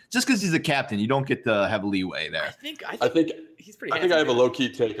 Like, just because he's a captain, you don't get to have leeway there. I think he's pretty. I think I have a low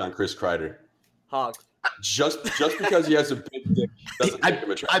key take on Chris Kreider. Hog. Just because he has a big dick doesn't make him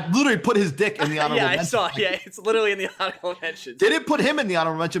attractive. I literally put his dick in the honorable mention. I saw. Yeah, it's literally in the honorable mention. They didn't put him in the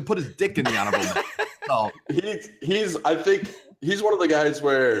honorable mention. Put his dick in the honorable mention. So I think he's one of the guys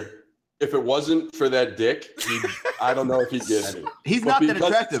where if it wasn't for that dick, I don't know if he'd get any. He's not that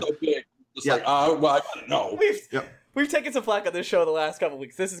attractive. He's so big, just like, well, I don't know. We've taken some flack on this show the last couple of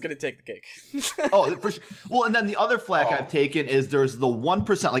weeks. This is going to take the cake. Oh, for sure. Well, and then the other flack I've taken is there's the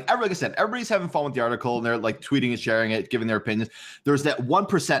 1%. Like I said, everybody's having fun with the article and they're like tweeting and sharing it, giving their opinions. There's that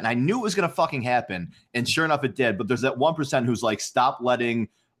 1%, and I knew it was going to fucking happen, and sure enough, it did. But there's that 1% who's like, stop letting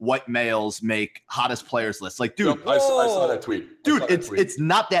white males make hottest players lists. Like, dude, I saw that tweet. Dude, it's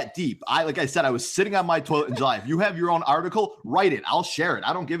not that deep. Like I said, I was sitting on my toilet in July. If you have your own article, write it. I'll share it.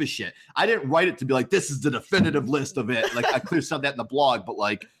 I don't give a shit. I didn't write it to be like, this is the definitive list of it. Like, I clearly said that in the blog, but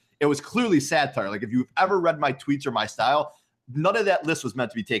like, it was clearly satire. Like, if you've ever read my tweets or my style, none of that list was meant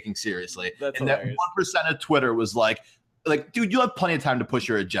to be taken seriously. That's and hilarious. That 1% of Twitter was like, dude, you'll have plenty of time to push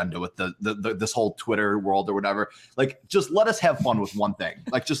your agenda with the this whole Twitter world or whatever. Like, just let us have fun with one thing.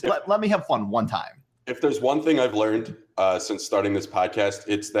 Like, just let me have fun one time. If there's one thing I've learned since starting this podcast,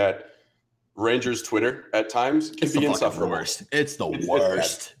 it's that Rangers Twitter at times can be insufferable. It's the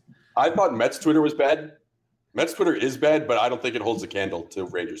worst. I thought Mets Twitter was bad. Mets Twitter is bad, but I don't think it holds a candle to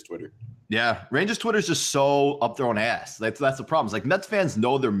Rangers Twitter. Yeah, Rangers Twitter is just so up their own ass. That's the problem. It's like, Mets fans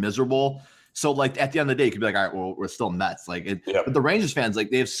know they're miserable. So, like, at the end of the day, you could be like, all right, well, we're still Mets. Like, but the Rangers fans,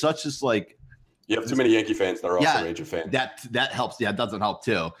 like, they have such this, like, you have too many Yankee fans that are also Ranger fans. That helps. Yeah, it doesn't help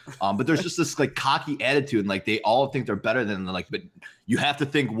too. But there's just this like cocky attitude, and like they all think they're better than like. But you have to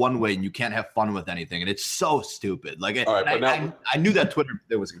think one way, and you can't have fun with anything, and it's so stupid. Like, all right, I knew that Twitter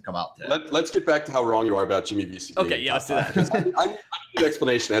was going to come out. Let's get back to how wrong you are about Jimmy Vesey. Okay, yeah, let's do that. I need an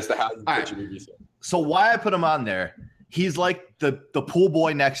explanation as to how you put Jimmy Vesey. So why I put him on there? He's like the pool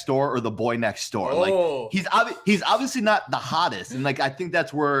boy next door or the boy next door. Oh. Like he's obviously not the hottest, and like I think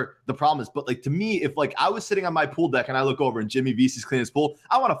that's where the problem is. But like to me, if like I was sitting on my pool deck and I look over and Jimmy Vesey's cleaning his pool,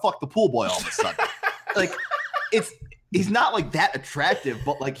 I want to fuck the pool boy all of a sudden. Like he's not like that attractive,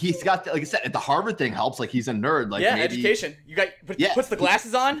 but like he's got like I said, the Harvard thing helps. Like he's a nerd. Like maybe, education. Puts the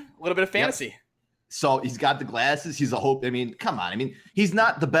glasses on, a little bit of fantasy. Yep. So he's got the glasses. He's a hope. I mean, come on. I mean, he's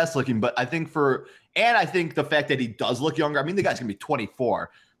not the best looking, but I think I think the fact that he does look younger, I mean, the guy's going to be 24.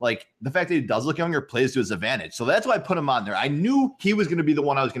 Like, the fact that he does look younger plays to his advantage. So that's why I put him on there. I knew he was going to be the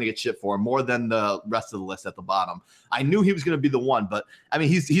one I was going to get shit for more than the rest of the list at the bottom. I knew he was going to be the one, but I mean,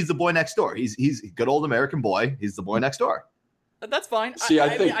 he's the boy next door. He's a good old American boy. He's the boy next door. That's fine. See, I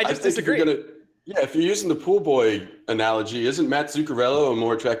think disagree. If you're using the pool boy analogy, isn't Matt Zuccarello a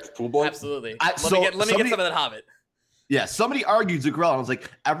more attractive pool boy? Absolutely. Let me get some of that Hobbit. Yeah, somebody argued Zuccarello, and I was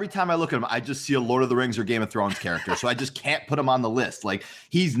like, every time I look at him, I just see a Lord of the Rings or Game of Thrones character, so I just can't put him on the list. Like,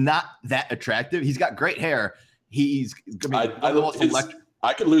 he's not that attractive. He's got great hair. He's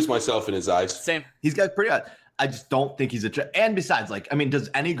I could lose myself in his eyes. Same. He's got pretty. I just don't think he's attractive. And besides, like, I mean, does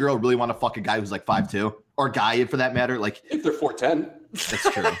any girl really want to fuck a guy who's like 5'2", or a guy for that matter? Like, If they're 4'10",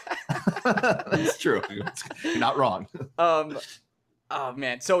 that's true. That's true. You're not wrong. Oh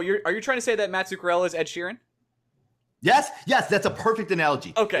man. So are you trying to say that Matt Zuccarello is Ed Sheeran? Yes, that's a perfect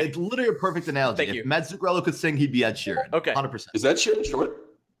analogy. Okay. It's literally a perfect analogy. Thank if you. Matt Zuccarello could sing, he'd be Ed Sheeran. Okay. 100%. is that shit short?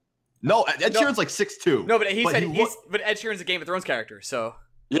 No, Ed Sheeran's like 6'2". No, but but Ed Ed Sheeran's a Game of Thrones character, so.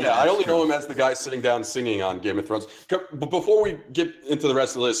 Yeah, I only know him as the guy sitting down singing on Game of Thrones. But before we get into the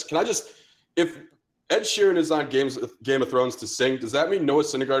rest of the list, can I just, if Ed Sheeran is on Game of Thrones to sing, does that mean Noah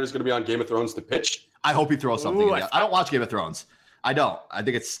Syndergaard is going to be on Game of Thrones to pitch? I hope he throws something Ooh, in there. I don't watch Game of Thrones. I don't. I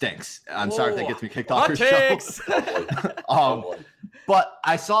think it stinks. I'm sorry if that gets me kicked off Hot your takes. show. But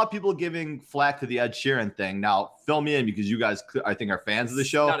I saw people giving flack to the Ed Sheeran thing. Now, fill me in because you guys, I think, are fans of the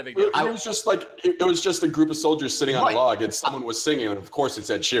show. Not a big deal. It was just like it was just a group of soldiers sitting on Right. a log, and someone was singing, and of course it's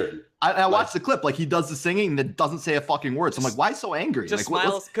Ed Sheeran. I watched the clip. Like, he does the singing that doesn't say a fucking word. So I'm like, why so angry? Just like,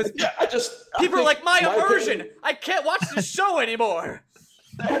 smiles because Yeah, people are like, my immersion. opinion- I can't watch this show anymore.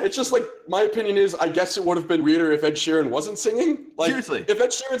 It's just like, my opinion is, I guess it would have been weirder if Ed Sheeran wasn't singing. Like, Seriously. if Ed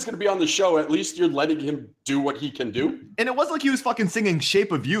Sheeran's going to be on the show, at least you're letting him do what he can do. And it wasn't like he was fucking singing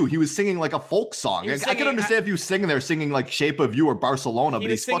Shape of You. He was singing like a folk song. He was Like, I could singing- understand if he was singing there singing like Shape of You or Barcelona, He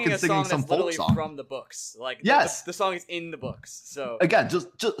but was he's singing fucking a singing song some that's folk literally song. from the books. Like, Yes. the song is in the books. So Again, just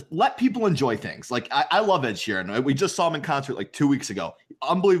let people enjoy things. Like, I love Ed Sheeran. We just saw him in concert like 2 weeks ago.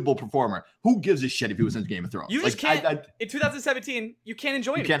 Unbelievable performer. Who gives a shit if he was in Game of Thrones? you just Like, can't. In 2017, you can't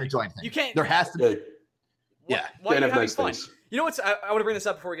enjoy you it. can't enjoy anything. You can't. There has to be. Yeah, Yeah. Why are can't you have having nice fun? things. You know what's? I want to bring this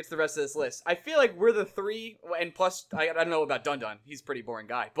up before we get to the rest of this list. I feel like we're the three, and plus, I don't know about Dun Dun. He's a pretty boring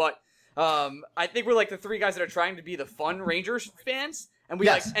guy, but I think we're like the three guys that are trying to be the fun Rangers fans, and we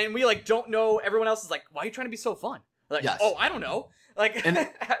Yes. don't know. Everyone else is like, why are you trying to be so fun? Like, Yes. oh, I don't know. Like, And-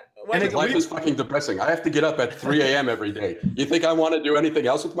 why and do it- you- Life is fucking depressing. I have to get up at 3 a.m. every day. You think I want to do anything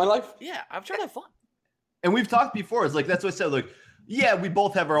else with my life? yeah, I'm trying to have fun. And we've talked before. It's like, that's what I said. Like, yeah, we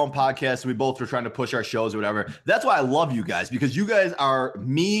both have our own podcasts. We both are trying to push our shows or whatever. That's why I love you guys, because you guys are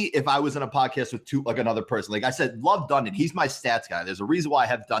me if I was in a podcast with another person. Like I said, love Dundon. He's my stats guy. There's a reason why I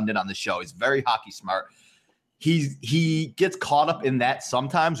have Dundon on the show. He's very hockey smart. He gets caught up in that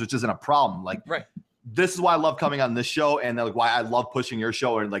sometimes, which isn't a problem. Like, Right. this is why I love coming on this show, and like why I love pushing your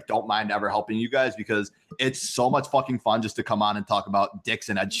show, and like don't mind ever helping you guys, because it's so much fucking fun just to come on and talk about dicks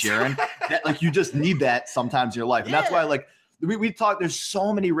and Ed Sheeran. That, like, you just need that sometimes in your life, and that's why like we talk. There's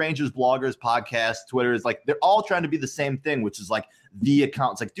so many Rangers bloggers, podcasts, Twitters, like they're all trying to be the same thing, which is like the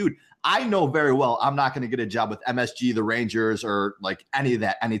account. It's like, dude, I know very well I'm not going to get a job with MSG, the Rangers, or like any of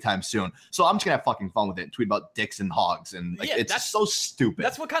that anytime soon. So I'm just gonna have fucking fun with it and tweet about dicks and hogs, and like Yeah, it's that's- so stupid.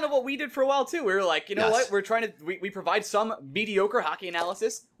 That's what we did for a while too. We were like, you know Yes. what? We're trying to we provide some mediocre hockey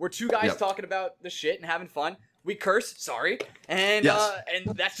analysis. We're two guys Yep. talking about the shit and having fun. We curse, sorry, and Yes.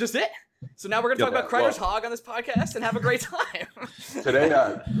 and that's just it. So now we're gonna talk Yeah, about Kreider's well- hog on this podcast and have a great time.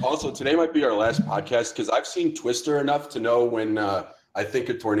 Today might be our last podcast because I've seen Twister enough to know when I think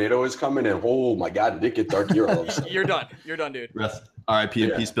a tornado is coming, and oh my God, did it get dark here all of a sudden. You're done, dude. Rest. R.I.P.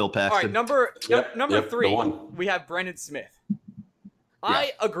 and Yeah. peace, Bill All Paxton. right, number Yep, the 3, one. we have Brendan Smith.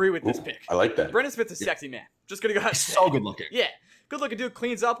 I agree with this Ooh, pick. I like that. Brendan Smith's a sexy man. Just gonna go ahead and say So it. good looking. Yeah, good looking dude,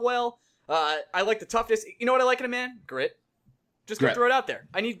 cleans up well. I like the toughness. You know what I like in a man? Grit. Just gonna Grit. throw it out there.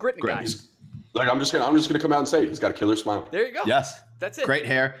 I need grit in a Grit. guy. Like I'm just gonna come out and say it. He's got a killer smile. There you go. Yes. That's it. Great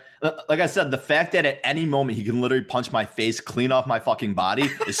hair. Like I said, the fact that at any moment he can literally punch my face clean off my fucking body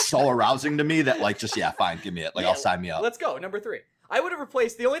is so arousing to me that, like, just, yeah, fine, give me it. Like, Yeah, I'll sign me up. Let's go. Number 3. I would have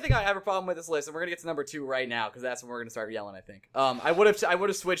replaced the only thing I have a problem with this list, and we're gonna get to number 2 right now because that's when we're gonna start yelling. I think. I would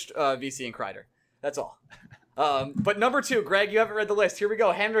have switched VC and Kreider. That's all. But number 2, Greg, you haven't read the list. Here we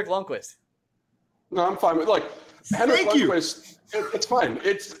go. Henrik Lundqvist. No, I'm fine with Henrik Thank you. Lundqvist. It's fine.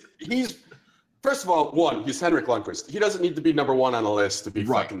 He's first of all, he's Henrik Lundqvist. He doesn't need to be number 1 on the list to be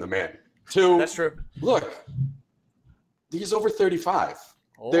Right. fucking the man. 2, That's true. look, he's over 35.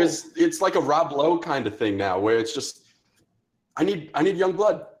 Oh. It's like a Rob Lowe kind of thing now, where it's just I need young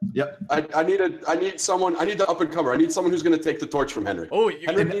blood. Yep. I need the up and comer. I need someone who's going to take the torch from Henrik. Oh,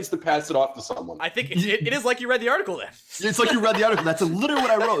 Henrik needs to pass it off to someone. I think it is like you read the article then. It's like you read the article. That's literally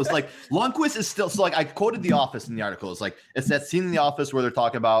what I wrote. It's like Lundqvist is still, so like I quoted The Office in the article. It's like, it's that scene in The Office where they're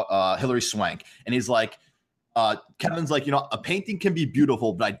talking about Hillary Swank. And he's like, Kevin's like, you know, a painting can be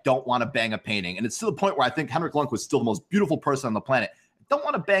beautiful, but I don't want to bang a painting. And it's to the point where I think Henrik Lundqvist is still the most beautiful person on the planet. don't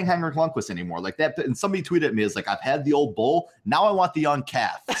want to bang Henrik Lundqvist anymore. Like that. And somebody tweeted at me, is like, I've had the old bull. Now I want the young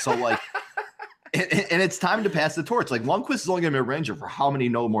calf. So like, and it's time to pass the torch. Like Lundqvist is only going to be a Ranger for how many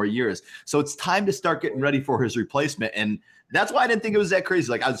more years. So it's time to start getting ready for his replacement. And that's why I didn't think it was that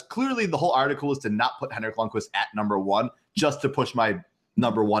crazy. Like I was clearly, the whole article was to not put Henrik Lundqvist at number 1, just to push my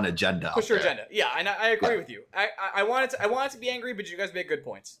number 1 agenda. Push your agenda. Yeah, and I agree with you. I wanted to be angry, but you guys make good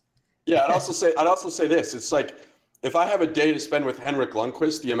points. Yeah, I'd also say this. It's like, if I have a day to spend with Henrik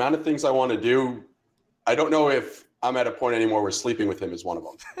Lundqvist, the amount of things I want to do, I don't know if I'm at a point anymore where sleeping with him is one of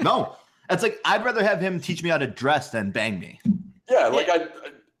them. No, it's like, I'd rather have him teach me how to dress than bang me. Yeah, like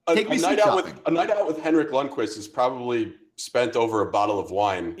a night out with Henrik Lundqvist is probably spent over a bottle of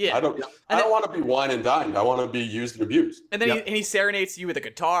wine. Yeah. I don't want to be wine and dined. I want to be used and abused. And then he serenades you with a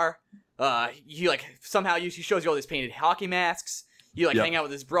guitar. He shows you all these painted hockey masks. You hang out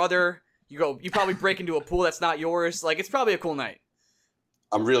with his brother. You probably break into a pool that's not yours. Like, it's probably a cool night.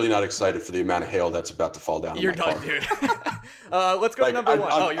 I'm really not excited for the amount of hail that's about to fall down. You're done, dude. Let's go to number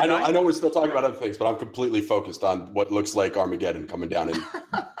 1. I know we're still talking about other things, but I'm completely focused on what looks like Armageddon coming down in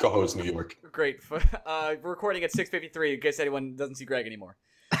Cohoes, New York. Great. We're recording at 6:53 in case anyone doesn't see Greg anymore.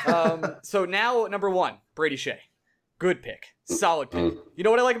 So now, number 1, Brady Shea. Good pick. Solid pick. You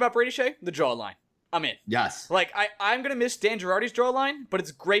know what I like about Brady Shea? The jawline. I'm in. Yes. Like, I'm going to miss Dan Girardi's jawline, but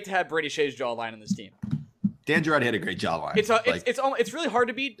it's great to have Brady Shea's jawline on this team. Dan Girardi had a great jawline. It's really hard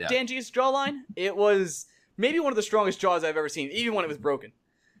to beat Dan G's jawline. It was maybe one of the strongest jaws I've ever seen, even when it was broken.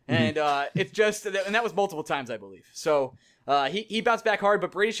 And it's just, and that was multiple times, I believe. So he bounced back hard,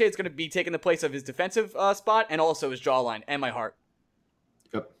 but Brady Shea is going to be taking the place of his defensive spot and also his jawline and my heart.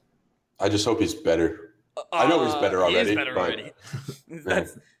 Yep. I just hope he's better. I know he's better already. He is better already.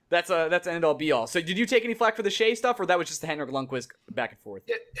 That's an end all be all. So did you take any flack for the Shea stuff, or that was just the Henrik Lundqvist back and forth?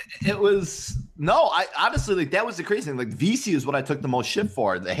 It was no. I honestly, like, that was the crazy thing. Like, VC is what I took the most shit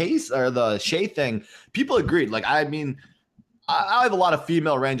for. The Hayes or the Shea thing, people agreed. Like, I mean, I have a lot of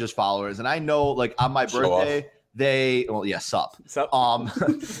female Rangers followers, and I know, like, on my birthday, sup.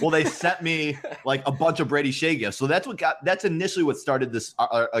 Well, they sent me like a bunch of Brady Shea gifts. So that's initially what started this,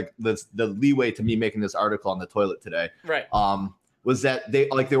 the leeway to me making this article on the toilet today. Right. Was that they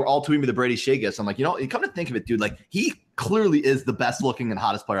were all tweeting me the Brady Shea gifts. I'm like, you come to think of it, dude, like, he clearly is the best looking and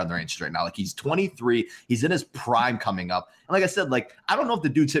hottest player on the Rangers right now. Like, he's 23, he's in his prime coming up. And like I said, like, I don't know if the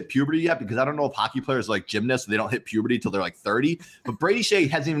dude's hit puberty yet, because I don't know if hockey players are like gymnasts, so they don't hit puberty till they're like 30. But Brady Shea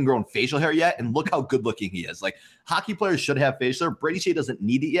hasn't even grown facial hair yet, and look how good looking he is. Like, hockey players should have facial hair. Brady Shea doesn't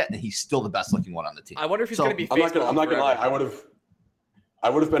need it yet, and he's still the best looking one on the team. I wonder if he's going to be. I'm not gonna lie. I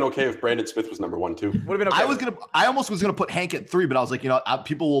would have been okay if Brandon Smith was number 1 too. Would have been okay. I almost was gonna put Hank at 3, but I was like,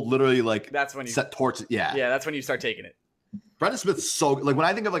 people will literally like. That's when you set torches. Yeah. Yeah, that's when you start taking it. Brendan Smith's so, like, when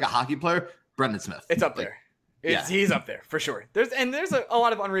I think of like a hockey player, Brendan Smith. It's up there. He's up there for sure. There's a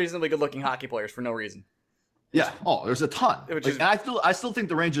lot of unreasonably good looking hockey players for no reason. Yeah. Oh, there's a ton. And I still think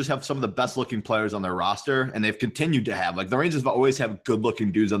the Rangers have some of the best looking players on their roster, and they've continued to have. Like, the Rangers have always have good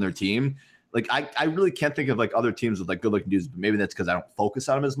looking dudes on their team. Like, I really can't think of like other teams with like good looking dudes, but maybe that's because I don't focus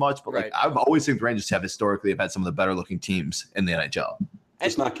on them as much. But like, I've always think the Rangers have had some of the better looking teams in the NHL.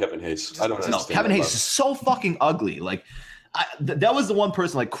 It's not Kevin Hayes. I don't understand. Kevin Hayes is so fucking ugly. Like, that was the one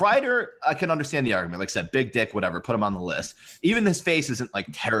person. Like, Kreider, I can understand the argument. Like I said, big dick, whatever, put him on the list. Even his face isn't like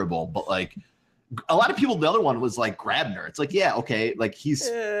terrible, but like a lot of people, the other one was like Grabner. It's like, yeah, okay, like he's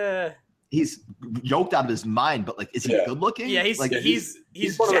yoked out of his mind, but like, is he good looking? Yeah, he's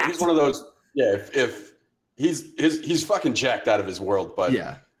one of those. Yeah, if he's fucking jacked out of his world, but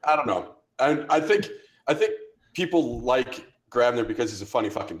yeah, I don't know. I think people like Grabner because he's a funny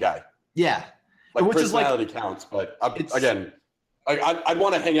fucking guy. Yeah, like, which personality counts, but again, I'd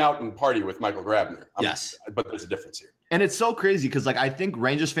want to hang out and party with Michael Grabner. Yes, but there's a difference here. And it's so crazy because, like, I think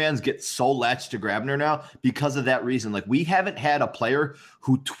Rangers fans get so latched to Grabner now because of that reason. Like, we haven't had a player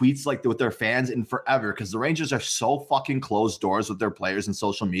who tweets like with their fans in forever, because the Rangers are so fucking closed doors with their players and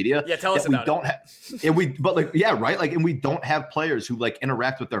social media. Yeah, tell us about it. And we don't have players who like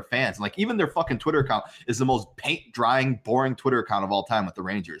interact with their fans. And like, even their fucking Twitter account is the most paint drying, boring Twitter account of all time with the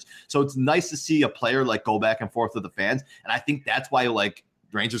Rangers. So it's nice to see a player like go back and forth with the fans. And I think that's why, like,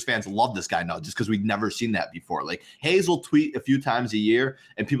 Rangers fans love this guy now, just because we've never seen that before. Like, Hayes will tweet a few times a year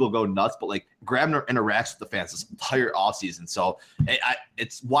and people go nuts, but like, Grabner interacts with the fans this entire offseason. So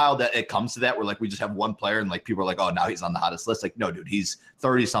it's wild that it comes to that, where like we just have one player and like people are like, oh, now he's on the hottest list. Like, no, dude, he's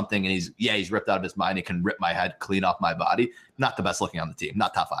 30 something and he's ripped out of his mind. He can rip my head clean off my body. Not the best looking on the team.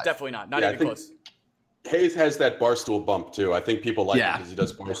 Not top 5. Definitely not. Not even close. Hayes has that Barstool bump too. I think people like it because he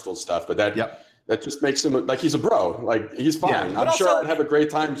does Barstool stuff, but that just makes him like he's a bro. Like, he's fine. Yeah, I'm sure I'd have a great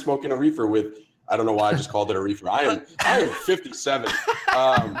time smoking a reefer with I don't know why I just called it a reefer. I am 57.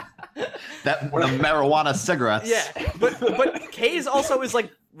 The marijuana cigarettes. Yeah, but Hayes also is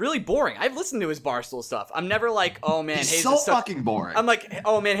like really boring. I've listened to his Barstool stuff. I'm never like, oh man, He's Hayes so is so fucking boring. I'm like,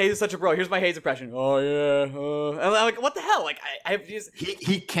 oh man, Hayes is such a bro. Here's my Hayes impression. Oh yeah. And I'm like, what the hell? Like I have just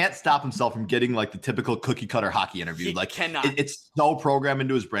he can't stop himself from getting like the typical cookie cutter hockey interview. He Like cannot. It's so programmed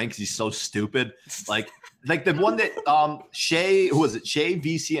into his brain because he's so stupid. Like the one that Shay, who was it? Shay,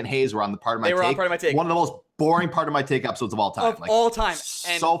 VC, and Hayes were on the part of my They were take. on Part of My Take. One of the most boring part of my take episodes of all time. of all time.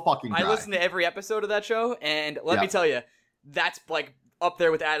 And so fucking dry. I listened to every episode of that show, and let me tell you, that's like up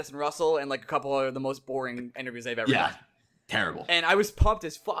there with Addison Russell and like a couple of the most boring interviews they've ever done. Terrible. And I was pumped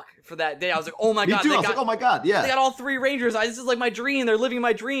as fuck for that day. I was like, oh my Me god, too. I was like, oh my god, yeah. they got all 3 Rangers. This is like my dream. They're living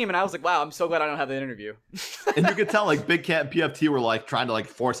my dream. And I was like, wow, I'm so glad I don't have the interview. And you could tell like Big Cat and PFT were like trying to like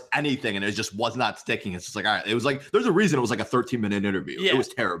force anything, and it just was not sticking. It's just like, all right, it was like there's a reason it was like a 13-minute interview. Yeah. It was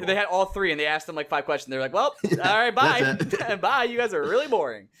terrible. They had all 3, and they asked them like 5 questions. They're like, well, all right, bye. That's Bye. You guys are really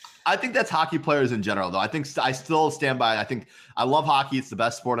boring. I think that's hockey players in general, though. I think I still stand by. I think I love hockey. It's the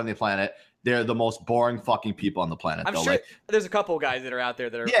best sport on the planet. They're the most boring fucking people on the planet. I'm though. sure Like, there's a couple guys that are out there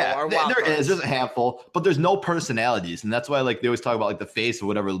that are yeah, wild there cards. is. There's a handful, but there's no personalities, and that's why like they always talk about like the face of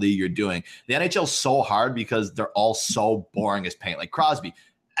whatever league you're doing. The NHL's so hard because they're all so boring as paint. Like Crosby,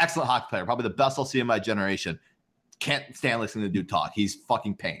 excellent hockey player, probably the best I'll see in my generation. Can't stand listening to the dude talk. He's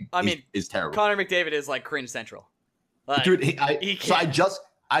fucking pain. I mean, is terrible. Connor McDavid is like cringe central. Like, Dude, he so can't.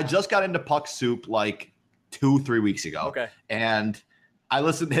 I just got into Puck Soup like 2-3 weeks ago. Okay. And I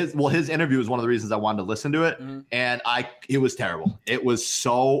listened his interview was one of the reasons I wanted to listen to it. Mm-hmm. And it was terrible. It was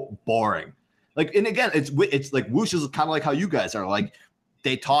so boring. Like, and again, it's like Whoosh is kind of like how you guys are. Like,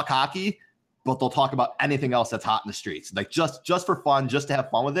 they talk hockey, but they'll talk about anything else that's hot in the streets. Like just for fun, just to have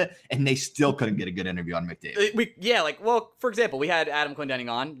fun with it. And they still couldn't get a good interview on McDavid. For example, we had Adam Clendenning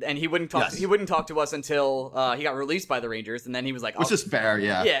on, and he wouldn't talk. Yes. He wouldn't talk to us until he got released by the Rangers, and then he was like, Which is fair,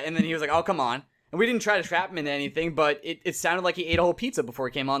 yeah. yeah, and then he was like, "Oh, come on." And we didn't try to trap him into anything, but it sounded like he ate a whole pizza before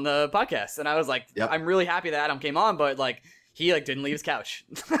he came on the podcast. And I was like, Yep. I'm really happy that Adam came on, but like he like didn't leave his couch.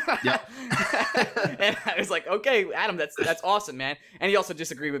 Yep. And I was like, okay, Adam, that's awesome, man. And he also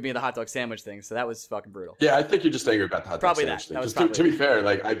disagreed with me on the hot dog sandwich thing, so that was fucking brutal. Yeah, I think you're just angry about the hot dog Probably sandwich that. thing. That was Just to be fair,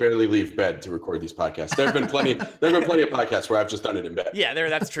 like I barely leave bed to record these podcasts. There have been plenty of podcasts where I've just done it in bed. Yeah,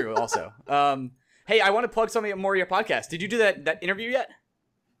 that's true also. Hey, I want to plug some more of your podcast. Did you do that interview yet?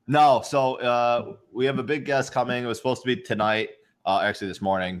 No, so we have a big guest coming. It was supposed to be tonight, actually this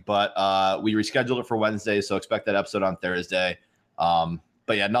morning, but we rescheduled it for Wednesday, so expect that episode on Thursday.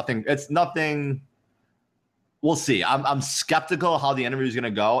 But yeah, nothing. We'll see. I'm skeptical how the interview is going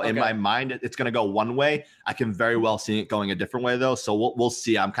to go. Okay. In my mind, it's going to go one way. I can very well see it going a different way though. So we'll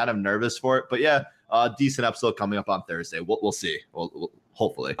see. I'm kind of nervous for it, but yeah, decent episode coming up on Thursday. We'll see. We'll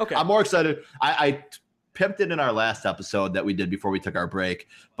hopefully. Okay. I'm more excited. I pimped it in our last episode that we did before we took our break,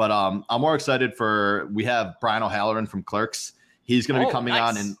 but I'm more excited we have Brian O'Halloran from Clerks. He's going to be coming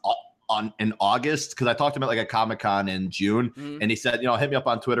on in August, because I talked to him at like a Comic-Con in June, and he said, hit me up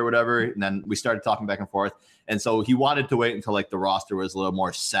on Twitter or whatever, and then we started talking back and forth. And so he wanted to wait until like the roster was a little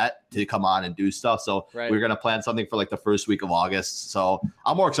more set to come on and do stuff. So we're going to plan something for like the first week of August. So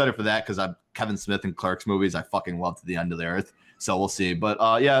I'm more excited for that because I'm Kevin Smith and Clerks movies. I fucking love to the end of the earth. So we'll see.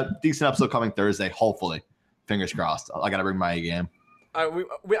 But yeah, decent episode coming Thursday, hopefully. Fingers crossed. I got to bring my A game. We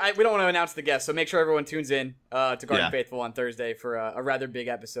don't want to announce the guest, so make sure everyone tunes in to Garden Faithful on Thursday for a rather big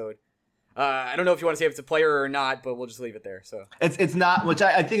episode. I don't know if you want to say if it's a player or not, but we'll just leave it there. So it's not, which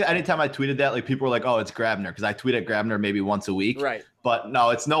I think anytime I tweeted that, like people were like, "Oh, it's Grabner," because I tweet at Grabner maybe once a week, right? But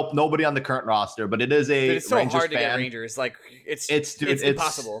no, it's nobody on the current roster. But it is it's so Rangers hard to fan. get Rangers. Like it's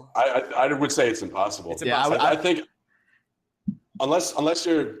impossible. I would say it's impossible. It's impossible. I think unless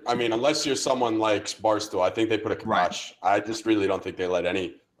you're someone like Barstool, I think they put a kibosh. Right. I just really don't think they let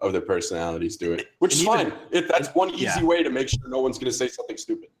any of their personalities do it, which is fine. That's one easy way to make sure no one's going to say something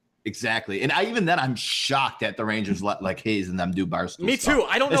stupid. Exactly. And I'm shocked that the Rangers let like Hayes and them do Barstool. Me too. Stuff.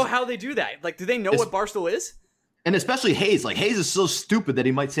 I don't know how they do that. Like, do they know what Barstool is? And especially Hayes. Like, Hayes is so stupid that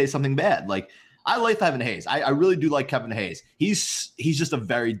he might say something bad. Like, I like Kevin Hayes. I really do like Kevin Hayes. He's just a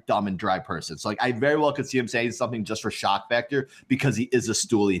very dumb and dry person. So, like, I very well could see him saying something just for shock factor because he is a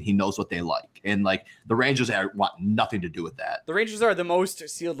stoolie and he knows what they like. And, like, the Rangers want nothing to do with that. The Rangers are the most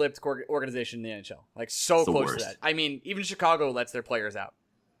sealed-lipped organization in the NHL. Like, so close to that. I mean, even Chicago lets their players out.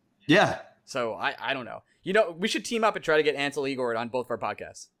 Yeah. So I don't know. We should team up and try to get Ansel Igor on both of our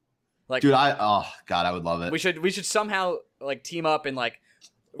podcasts. Like, dude, I would love it. We should somehow like team up and like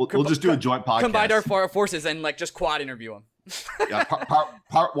we'll just do a joint podcast. Combine our forces and like just quad interview him. Yeah,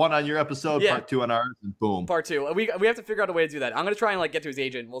 part 1 on your episode, Yeah. part 2 on ours, and boom. Part 2. We have to figure out a way to do that. I'm gonna try and like get to his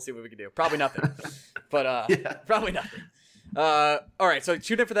agent. And we'll see what we can do. Probably nothing, but Yeah. probably nothing. All right. So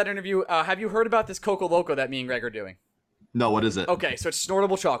tune in for that interview. Have you heard about this Coco Loco that me and Greg are doing? No, what is it? Okay, so it's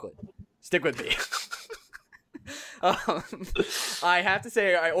snortable chocolate. Stick with me. I have to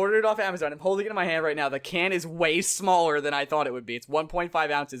say, I ordered it off Amazon. I'm holding it in my hand right now. The can is way smaller than I thought it would be. It's 1.5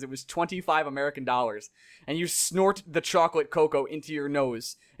 ounces. It was 25 American dollars. And you snort the chocolate cocoa into your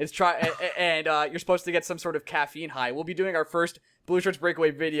nose. And you're supposed to get some sort of caffeine high. We'll be doing our first Blue Shirts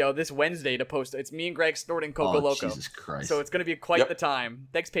Breakaway video this Wednesday to post. It's me and Greg snorting Coco Loco. Jesus Christ. So it's going to be quite the time.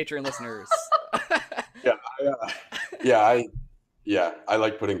 Thanks, Patreon listeners. I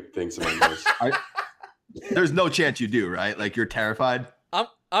like putting things in my nose. There's no chance you do, right? Like, you're terrified? I'm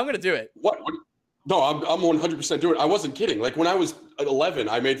going to do it. What? No, I'm 100% doing it. I wasn't kidding. Like, when I was 11,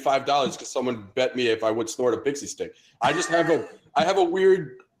 I made $5 because someone bet me if I would snort a pixie stick. I just have a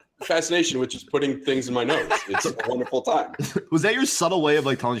weird fascination with just putting things in my nose. It's a wonderful time. Was that your subtle way of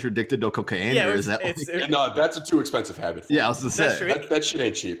like telling us you're addicted to cocaine? Yeah, or is that No, that's a too expensive habit. Yeah, I was gonna That's say. true. That shit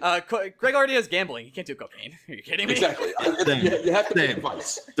ain't cheap. Greg already has gambling. He can't do cocaine. Are you kidding me? Exactly. You have to take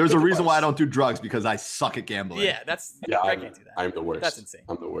advice. There's a reason why I don't do drugs, because I suck at gambling. Yeah, Greg can't do that. I'm the worst. That's insane.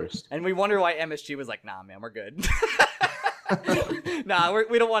 I'm the worst. And we wonder why MSG was like, nah, man, we're good. Nah,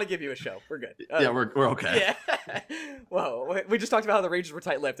 we don't want to give you a show. We're good. Yeah, we're okay. Yeah. Whoa. We just talked about how the Rangers were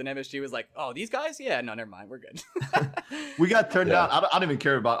tight-lipped, and MSG was like, oh, these guys? Yeah, no, never mind. We're good. We got turned down. I don't even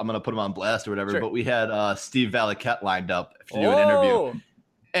care about. I'm gonna put him on blast or whatever. Sure. But we had Steve Valiquette lined up to do an interview,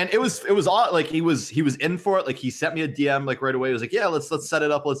 and it was all like he was in for it. Like, he sent me a DM like right away. He was like, yeah, let's set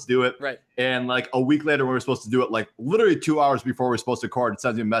it up. Let's do it. Right. And like a week later, when we were supposed to do it, like literally 2 hours before we were supposed to record, it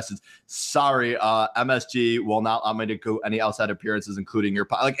sends me a message. Sorry, MSG will not allow me to go any outside appearances, including your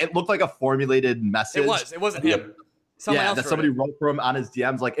like. It looked like a formulated message. It wasn't him. Someone else that wrote somebody it. wrote for him on his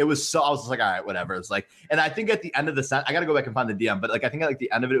DMs. Like, it was so, I was just like, all right, whatever. It's like, and I think at the end of the sentence, I got to go back and find the DM, but like, I think at like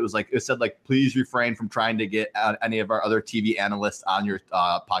the end of it, it was like, it said like, please refrain from trying to get any of our other TV analysts on your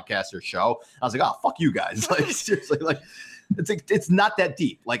podcast or show. I was like, oh, fuck you guys. Like, seriously, like, it's not that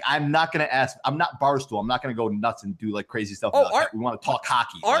deep. Like, I'm not going to ask, I'm not Barstool. I'm not going to go nuts and do like crazy stuff. We want to talk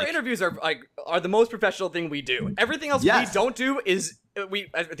hockey. Our interviews are the most professional thing we do. Everything else we don't do is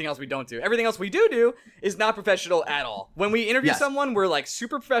everything else we don't do. Everything else we do is not professional at all. When we interview someone, we're like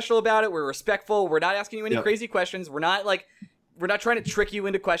super professional about it. We're respectful. We're not asking you any crazy questions. We're not trying to trick you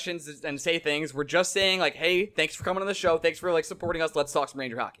into questions and say things. We're just saying like, hey, thanks for coming on the show. Thanks for like supporting us. Let's talk some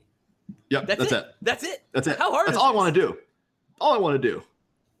Ranger hockey. Yep, that's it. That's it. That's it. How hard That's is all this? I want to do. All I want to do.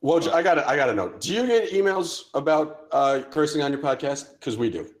 Well, I gotta know. Do you get emails about cursing on your podcast? Because we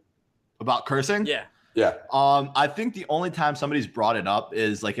do. About cursing? Yeah. Yeah. I think the only time somebody's brought it up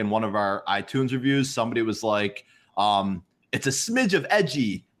is like in one of our iTunes reviews. Somebody was like, it's a smidge of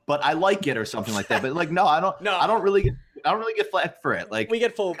edgy, but I like it or something like that. But like, no, I don't really get flagged for it. Like, we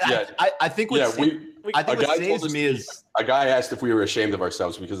get full. I think what saves me is a guy asked if we were ashamed of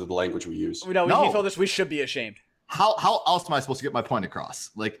ourselves because of the language we use. He told us we should be ashamed. How else am I supposed to get my point across?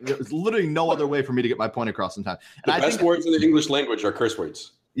 Like, there's literally no other way for me to get my point across sometimes. And the best words in the English language are curse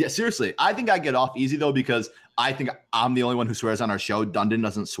words. Yeah, seriously. I think I get off easy though, because I think I'm the only one who swears on our show. Dundon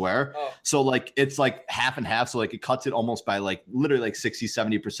doesn't swear. Oh. So like, it's like half and half. So like, it cuts it almost by like literally like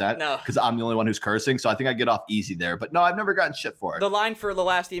 60-70%. No. Because I'm the only one who's cursing. So I think I get off easy there. But no, I've never gotten shit for it. The line for the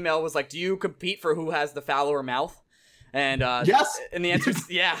last email was like, do you compete for who has the fouler mouth? And yes. And the answer is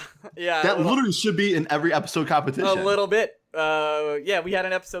yeah. That literally should be in every episode competition. A little bit. We had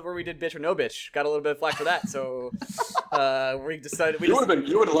an episode where we did bitch or no bitch. Got a little bit of flack for that. So we decided you would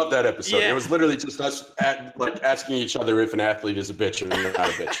have loved that episode. Yeah. It was literally just us asking each other if an athlete is a bitch or not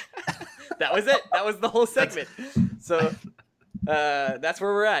a bitch. That was it. That was the whole segment. So that's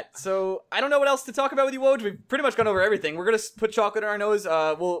where we're at. So I don't know what else to talk about with you, Woj. We've pretty much gone over everything. We're gonna put chocolate in our nose.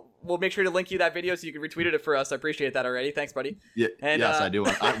 We'll make sure to link you that video so you can retweet it for us. I appreciate that already. Thanks, buddy. Yeah, yes, I do.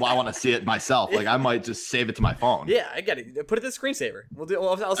 I want to see it myself. Like, I might just save it to my phone. Yeah, I get it. Put it to screensaver.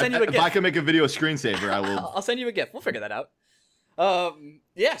 I'll send you a gift. If I can make a video screensaver, I will. I'll send you a gift. We'll figure that out.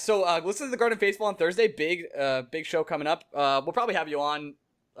 So listen to the Garden Faithful on Thursday. Big show coming up. We'll probably have you on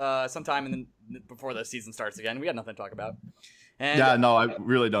sometime before the season starts again. We got nothing to talk about. And, yeah, no, I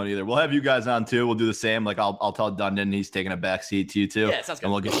really don't either. We'll have you guys on too. We'll do the same. Like, I'll tell Dundon he's taking a back seat to you too. Yeah, sounds good.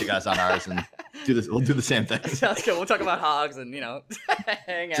 And we'll get you guys on ours. And do this. We'll do the same thing. Sounds good. We'll talk about hogs and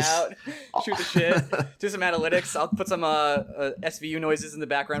hang out, shoot the shit, do some analytics. I'll put some SVU noises in the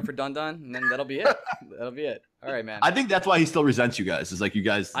background for Dun Dun, and then that'll be it. That'll be it. All right, man. I think that's why he still resents you guys. Is like you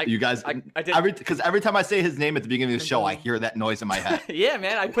guys. I did because every time I say his name at the beginning of the show, I hear that noise in my head. Yeah,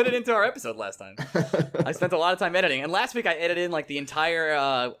 man. I put it into our episode last time. I spent a lot of time editing, and last week I edited in like the entire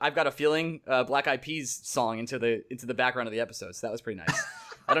 "I've Got a Feeling" Black Eyed Peas song into the background of the episode. So that was pretty nice.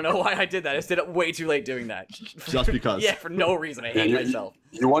 I don't know why I did that. I just did it way too late doing that. Just because. Yeah, for no reason. I hate myself.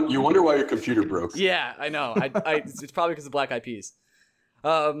 You wonder why your computer broke. Yeah, I know. It's probably because of Black Eyed Peas.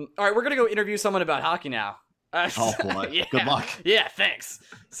 All right, we're gonna go interview someone about hockey now. Oh boy. Yeah. Good luck. Yeah, thanks.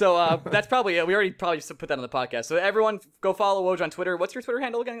 So that's probably it. We already probably put that on the podcast. So everyone go follow Woj on Twitter. What's your Twitter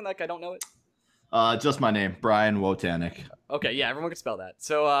handle again? Like I don't know it. Just my name, Brian Wojtanek. Okay, yeah, everyone can spell that.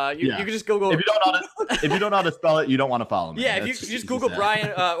 So you can just Google. If you don't know how to spell it, you don't want to follow me. Yeah, if you just Google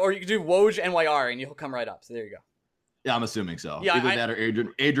Brian, or you can do Woj NYR, and you'll come right up. So there you go. Yeah, I'm assuming so. Yeah, Either that or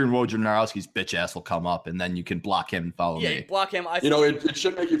Adrian Wojnarowski's bitch ass will come up, and then you can block him and follow me. Yeah, block him. It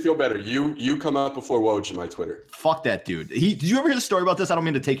should make you feel better. You come out before Woj in my Twitter. Fuck that dude. Did you ever hear the story about this? I don't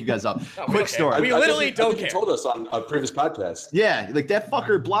mean to take you guys up. Quick story. We literally don't care. You told us on a previous podcast. Yeah, like that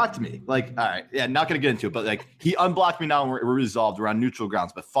fucker blocked me. Like, all right, yeah, not gonna get into it, but like he unblocked me now, and we're resolved. We're on neutral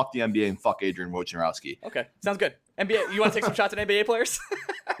grounds. But fuck the NBA and fuck Adrian Wojnarowski. Okay, sounds good. NBA, you want to take some shots at NBA players?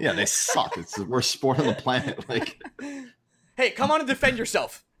 Yeah, they suck. It's the worst sport on the planet. Like. Hey, come on and defend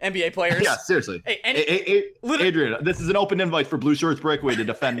yourself, NBA players. Yeah, seriously. Hey, Adrian, this is an open invite for Blue Shirts Breakaway to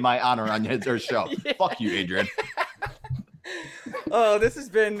defend my honor on their show. Yeah. Fuck you, Adrian. Oh, this has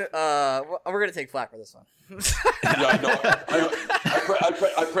been. We're gonna take flack for this one. Yeah,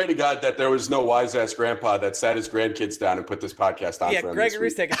 I pray to God that there was no wise ass grandpa that sat his grandkids down and put this podcast on. Yeah, for him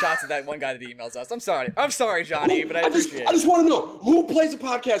Gregory's taking shots at that one guy that emails us. I'm sorry, Johnny, but I appreciate it. I just want to know who plays a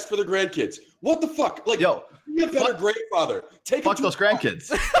podcast for their grandkids. What the fuck? Like, yo, be a better grandfather. Fuck those grandkids.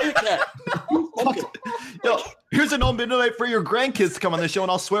 Yo, here's an open invite for your grandkids to come on the show,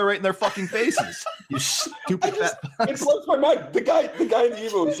 and I'll swear right in their fucking faces. You stupid fat. It blows my mind. The guy in the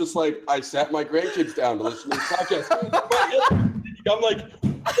email was just like, I sat my grandkids down to listen to this podcast. I'm like,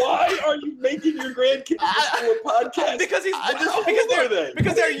 why are you making your grandkids listen to a podcast?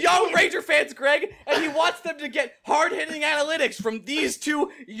 Because they're young Ranger fans, Greg, and he wants them to get hard-hitting analytics from these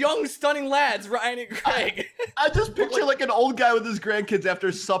two young, stunning lads, Ryan and Greg. I just picture like an old guy with his grandkids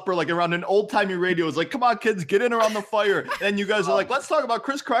after supper, like around an old-timey radio. It's like, come on, kids, get in around the fire. And you guys are like, let's talk about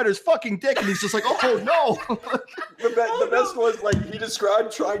Chris Kreider's fucking dick. And he's just like, oh, no. The best was, like, he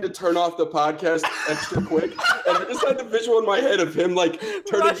described trying to turn off the podcast extra quick. And I just had the visual in my head of him, like,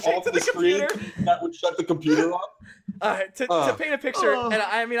 turning off the screen that would shut the computer off. To paint a picture,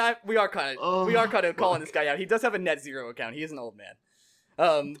 and we are kind of calling this guy out. He does have a Net Zero account. He is an old man.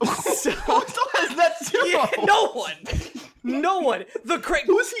 Who still has Net Zero? Yeah, no one.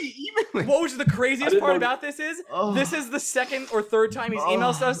 Who is he emailing? What was the craziest part about this is this is the second or third time he's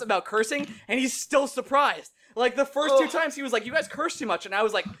emailed us about cursing, and he's still surprised. Like the first two times he was like, "You guys curse too much," and I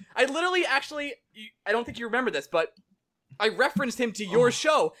was like, "I literally actually, I don't think you remember this, but." I referenced him to your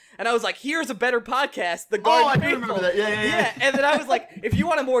show, and I was like, here's a better podcast, The Garden Faithful. I do remember that. Yeah. And then I was like, if you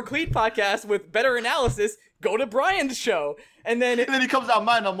want a more clean podcast with better analysis, go to Brian's show. And then he comes out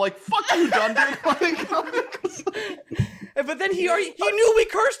mine, and I'm like, fuck you, John, dude. But then he knew we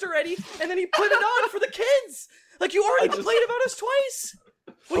cursed already, and then he put it on for the kids. Like, you already complained about us twice.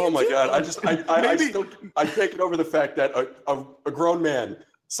 Oh my God. I can't get over the fact that a grown man,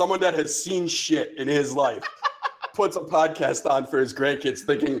 someone that has seen shit in his life, puts a podcast on for his grandkids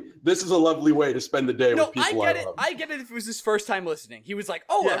thinking this is a lovely way to spend the day with people I love. I get it if it was his first time listening. He was like,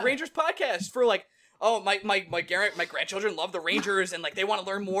 a Rangers podcast for like, my grandchildren love the Rangers and like they want to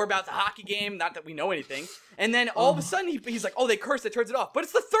learn more about the hockey game. Not that we know anything. And then all of a sudden he's like, they curse, it turns it off. But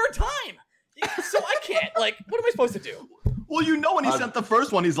it's the third time. So I can't, like, what am I supposed to do? Well, when he sent the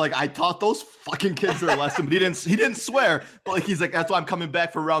first one, he's like, I taught those fucking kids their lesson, but he didn't swear. But like, he's like, that's why I'm coming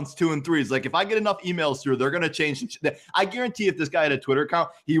back for rounds 2 and 3. He's like, if I get enough emails through, they're going to change. I guarantee if this guy had a Twitter account,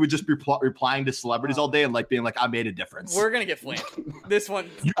 he would just be replying to celebrities all day and like being like, I made a difference. We're going to get flamed. This one.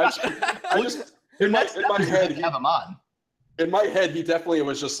 In my head, have him on. In my head, he definitely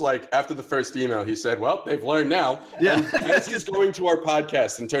was just like, after the first email, he said, well, they've learned now. Yeah. And as he's going to our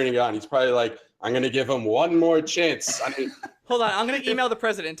podcast and turning it on, he's probably like, I'm going to give him one more chance. Hold on. I'm going to email the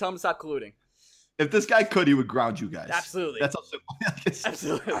president and tell him to stop colluding. If this guy could, he would ground you guys. Absolutely. That's how simple.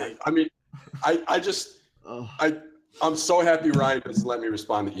 Absolutely. I'm so happy Ryan doesn't let me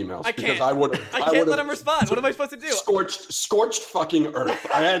respond to emails. I can't. Because I can't let him respond. What am I supposed to do? Scorched fucking earth.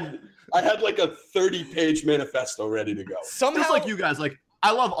 I had like a 30-page manifesto ready to go. Just like you guys, like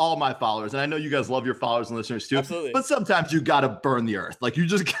I love all my followers, and I know you guys love your followers and listeners too. Absolutely. But sometimes you gotta burn the earth. Like you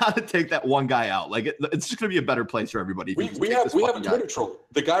just gotta take that one guy out. Like it's just gonna be a better place for everybody. We have a Twitter troll.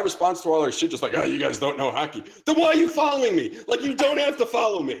 The guy responds to all our shit just like, oh, you guys don't know hockey. Then why are you following me? Like you don't have to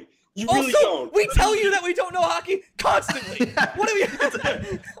follow me. You really don't. We tell you that we don't know hockey constantly. What do we?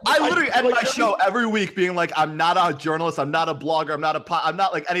 I literally end my show every week being like, I'm not a journalist, I'm not a blogger, I'm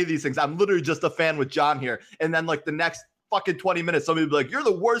not like any of these things. I'm literally just a fan with John here. And then like the next fucking 20 minutes, somebody will be like, you're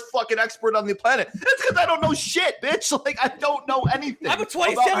the worst fucking expert on the planet. It's because I don't know shit, bitch. Like I don't know anything. I'm a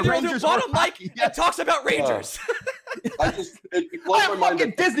 27-year-old who bought a mic and talks about Rangers. It I have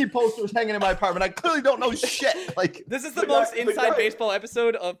fucking Disney posters hanging in my apartment. I clearly don't know shit. Like this is the most inside baseball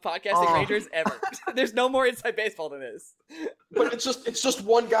episode of podcasting Rangers ever. There's no more inside baseball than this. But it's just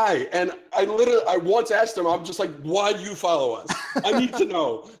one guy, and I once asked him, I'm just like, why do you follow us? I need to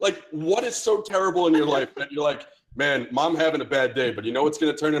know, like, what is so terrible in your life that you're like, man, mom having a bad day, but you know what's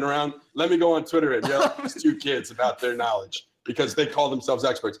going to turn it around? Let me go on Twitter and yell at these two kids about their knowledge because they call themselves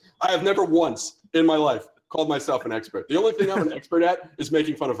experts. I have never once in my life called myself an expert. The only thing I'm an expert at is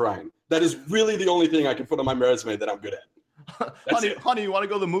making fun of Ryan. That is really the only thing I can put on my resume that I'm good at. Honey, you want to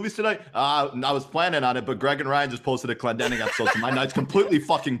go to the movies tonight? I was planning on it, but Greg and Ryan just posted a Clendenning episode, so my night's completely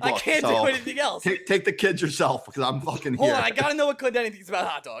fucking booked. I can't do anything else. Take the kids yourself, because I'm fucking Hold here. on, I gotta know what Clendenning thinks about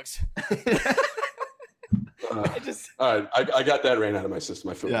hot dogs. All right, I got that rain out of my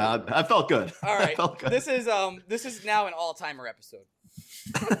system. I feel good. I felt good. All right, I felt good. this is now an all-timer episode.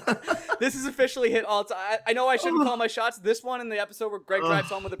 This is officially hit all time. I know I shouldn't call my shots. This one and the episode where Greg drives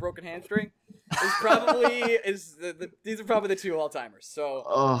home with a broken hamstring these are probably the two all-timers.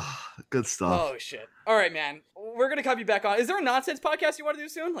 So good stuff. Oh shit. All right, man. We're gonna have you back on. Is there a nonsense podcast you want to do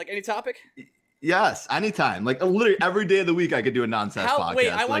soon? Like any topic? Yes, anytime. Like literally every day of the week I could do a nonsense podcast. Wait,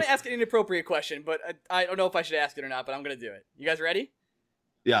 I want to ask an inappropriate question, but I don't know if I should ask it or not, but I'm gonna do it. You guys ready?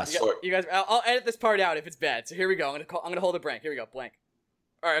 Yes. You guys, I'll edit this part out if it's bad. So here we go. I'm gonna hold a blank. Here we go. Blank.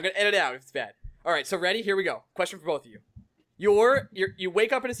 All right, I'm gonna edit it out if it's bad. All right, so ready? Here we go. Question for both of you. You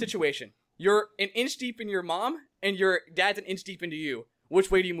wake up in a situation. You're an inch deep in your mom, and your dad's an inch deep into you.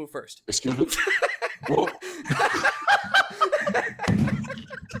 Which way do you move first? Excuse me?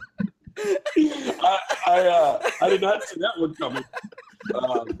 I did not see that one coming.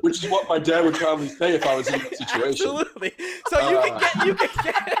 Which is what my dad would probably say if I was in that situation. Absolutely. So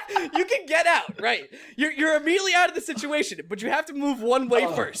you can get out, right? You're immediately out of the situation, but you have to move one way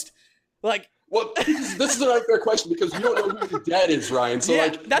first. Like, well, this is an unfair question because you don't know who your dad is, Ryan. So yeah,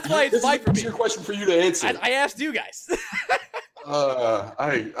 like, that's why it's fine for me. It's your question for you to answer. I asked you guys.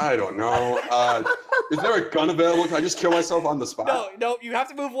 I don't know. Is there a gun available? Can I just kill myself on the spot? No, you have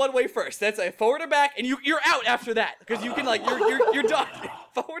to move one way first. That's a forward or back, and you're out after that because you can you're done.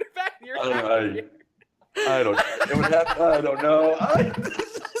 Forward or back, you're out. I don't know. It would have. I don't know. I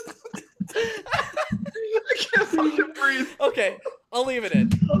can't fucking breathe. Okay, I'll leave it in.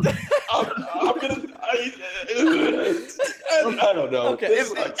 I'm gonna. I don't know. Okay.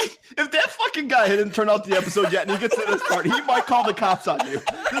 If that fucking guy hadn't turned out the episode yet and he gets to this part, he might call the cops on you.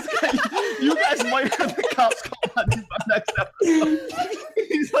 This guy, you guys might have the cops call on you by next episode.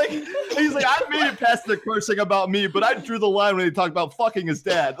 He's like, I made it past the cursing about me, but I drew the line when he talked about fucking his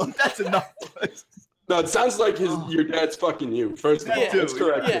dad. Like, that's enough. No, it sounds like your dad's fucking you. First of all, that's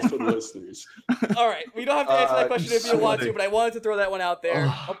correct for the listeners. All right, we don't have to answer that question if you want to, but I wanted to throw that one out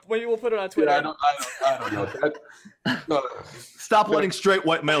there. Maybe we'll put it on Twitter. Yeah, I don't know. Stop letting straight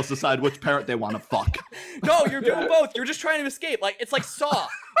white males decide which parent they want to fuck. No, you're doing both. You're just trying to escape. Like it's like Saw.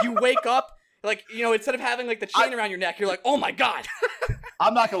 You wake up, like instead of having like the chain around your neck, you're like, oh my god.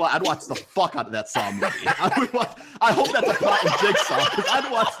 I'm not gonna lie, I'd watch the fuck out of that Saw movie. I hope that's a plot in Jigsaw, because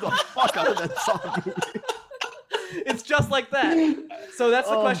I'd watch the fuck out of that Saw movie. It's just like that. So that's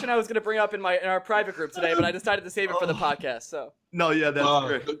the question I was going to bring up in our private group today, but I decided to save it for the podcast. So no, yeah, that's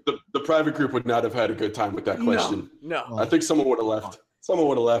great. The private group would not have had a good time with that question. No. I think someone would have left. Someone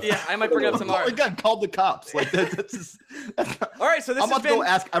would have left. Yeah, I might bring up tomorrow. Again, call the cops. Like that's just. All right, so this I'm about to go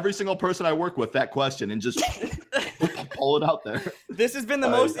ask every single person I work with that question and just pull it out there. This has been the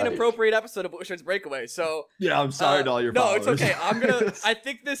most inappropriate episode of Bushward's Breakaway. So yeah, I'm sorry to all your followers. No, it's okay. I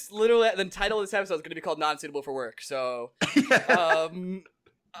think this literally the title of this episode is going to be called "Non-Suitable for Work." So,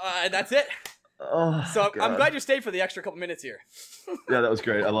 that's it. Oh, So I'm God. glad you stayed for the extra couple minutes here. Yeah, that was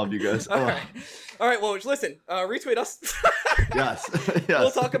great. I love you guys. All right. All right, well, listen, retweet us. Yes. yes. We'll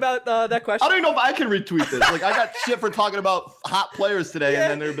talk about that question. I don't even know if I can retweet this. Like, I got shit for talking about hot players today,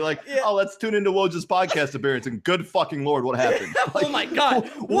 and then they'd be like, "Oh, let's tune into Woj's podcast appearance." And good fucking lord, what happened? Oh my God,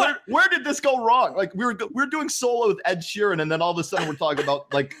 what? Where did this go wrong? Like, we were doing solo with Ed Sheeran, and then all of a sudden we're talking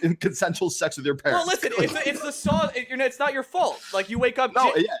about like consensual sex with your Well, parents. listen, it's the song. It's not your fault. Like, you wake up,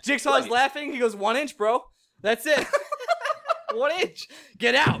 No, yeah, Jigsaw's right. laughing. He goes, 1 inch, bro. That's it. 1 inch.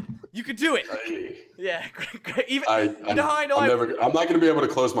 Get out. You could do it. Yeah. Even, you know how I know I'm not going to be able to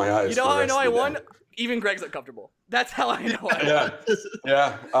close my eyes. You know for how the I know rest I of the won? day. Even Greg's uncomfortable. That's how I know I won.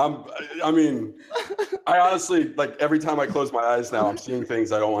 Yeah. I mean, I honestly, like, every time I close my eyes now, I'm seeing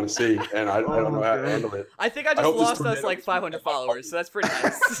things I don't want to see, and I don't know how to handle it. I think I just hope this lost us tornado- like 500 followers, so that's pretty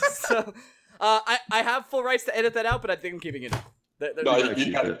nice. So, I have full rights to edit that out, but I think I'm keeping it in. No,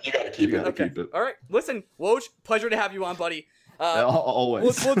 you got to keep it. Okay. keep it. All right. Listen, Woj, pleasure to have you on, buddy.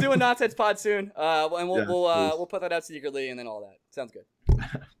 Always. We'll do a nonsense pod soon, and we'll Yeah, please. we'll put that out secretly, and then all that. Sounds good.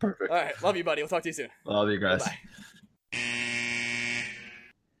 Perfect. All right. Love you, buddy. We'll talk to you soon. Love you guys. Bye.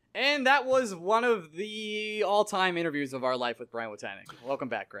 And that was one of the all-time interviews of our life with Brian Watanek. Welcome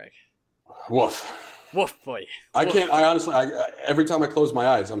back, Greg. Woof. Woof, boy. I can't. I honestly, every time I close my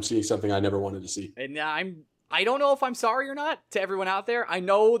eyes, I'm seeing something I never wanted to see. And I don't know if I'm sorry or not to everyone out there. I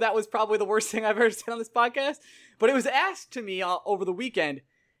know that was probably the worst thing I've ever said on this podcast, but it was asked to me over the weekend,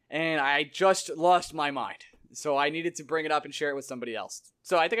 and I just lost my mind. So I needed to bring it up and share it with somebody else.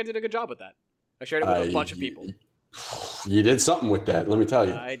 So I think I did a good job with that. I shared it with a bunch of people. You did something with that, let me tell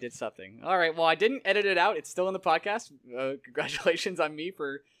you. I did something. All right, well, I didn't edit it out. It's still in the podcast. Congratulations on me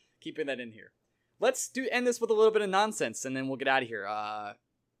for keeping that in here. Let's end this with a little bit of nonsense, and then we'll get out of here.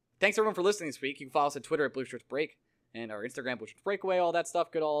 Thanks everyone for listening this week. You can follow us on Twitter at Blue Shirts Break and our Instagram Blue Shirts Breakaway, all that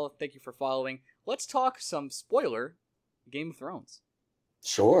stuff. Good all. Thank you for following. Let's talk some spoiler Game of Thrones.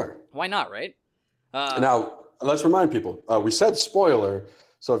 Sure. Why not, right? Now, let's remind people. We said spoiler,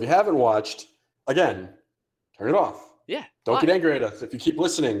 so if you haven't watched, again, turn it off. Yeah. Don't fine. get angry at us if you keep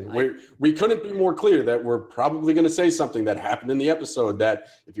listening. We couldn't be more clear that we're probably going to say something that happened in the episode that,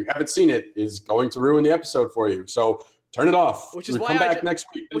 if you haven't seen it, is going to ruin the episode for you. So turn it off. Which is We'll why come I back next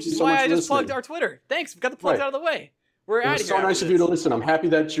week. Which Thank you is so why much I for just listening. plugged our Twitter. Thanks. We've got the plugs Right. out of the way. We're It out was of so here. nice of you to listen. I'm happy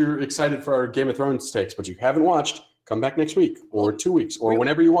that you're excited for our Game of Thrones takes, but you haven't watched. Come back next week or 2 weeks or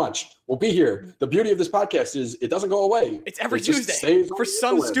whenever you watch. We'll be here. The beauty of this podcast is it doesn't go away. It's every It just Tuesday stays on for the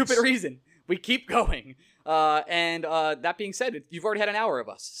some interwebs. stupid reason. We keep going. And that being said, you've already had an hour of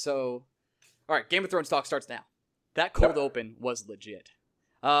us. So, all right, Game of Thrones talk starts now. That cold open was legit.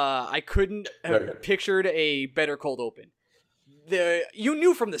 I couldn't Very have good. pictured a better cold open. You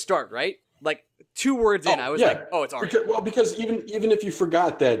knew from the start, right? Like 2 words in, I was like, "Oh, it's already." Because even if you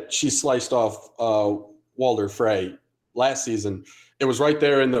forgot that she sliced off Walder Frey last season, it was right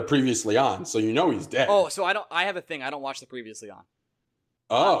there in the previously on, so you know he's dead. Oh, so I have a thing. I don't watch the previously on.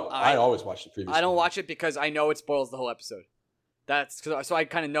 I always watch the previously. I don't on. watch it because I know it spoils the whole episode. So I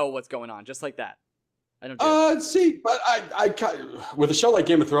kind of know what's going on, just like that. I don't do it. See, but with a show like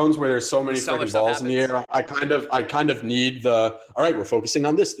Game of Thrones where there's so many So much freaking stuff balls in the air, I kind of need the. All right, we're focusing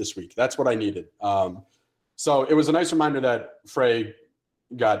on this week. That's what I needed. So it was a nice reminder that Frey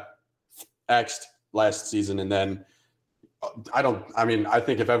got axed last season, and then I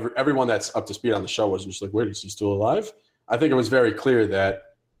think if everyone that's up to speed on the show was just like, wait, is he still alive? I think it was very clear that.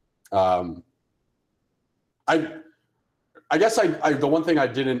 I guess the one thing I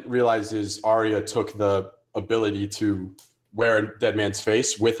didn't realize is Arya took the ability to wear a dead man's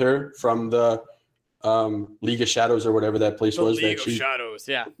face with her from the League of Shadows or whatever that place was. League of Shadows,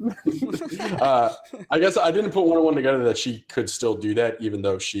 yeah. I guess I didn't put one and one together that she could still do that even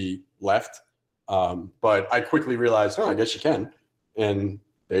though she left. But I quickly realized, I guess she can. And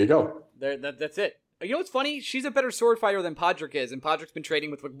there you go. That's it. You know what's funny? She's a better sword fighter than Podrick is, and Podrick's been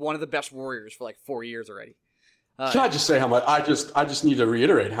trading with one of the best warriors for like 4 years already. Can I just say how much I just need to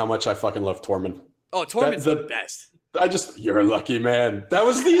reiterate how much I fucking love Tormund. Oh, Tormund's the best. You're a lucky man. That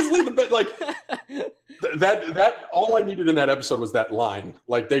was easily the best. Like that. All I needed in that episode was that line.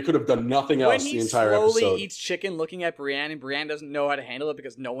 Like they could have done nothing else the entire When he slowly episode. eats chicken, looking at Brienne, and Brienne doesn't know how to handle it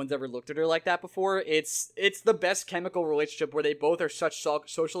because no one's ever looked at her like that before. It's the best chemical relationship where they both are such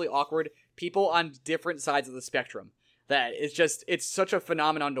socially awkward people on different sides of the spectrum. That it's such a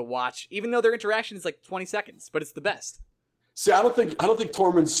phenomenon to watch, even though their interaction is like 20 seconds, but it's the best. See, I don't think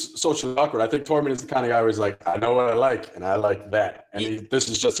Tormund's socially awkward. I think Tormund is the kind of guy who's like, I know what I like, and I like that, and this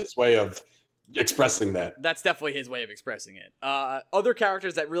is just his way of expressing that. That's definitely his way of expressing it. Other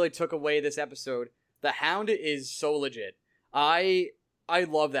characters that really took away this episode, the Hound is so legit. I I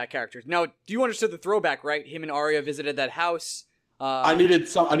love that character. Now, you understood the throwback, right? Him and Arya visited that house. I needed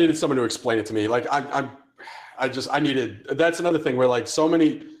someone to explain it to me. Like I needed. That's another thing where like so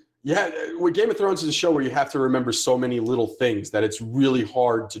many. Yeah, Game of Thrones is a show where you have to remember so many little things that it's really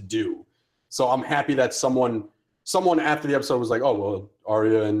hard to do. So I'm happy that someone after the episode was like, oh well,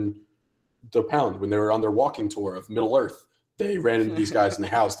 Arya and the Pound, when they were on their walking tour of Middle Earth, they ran into these guys and they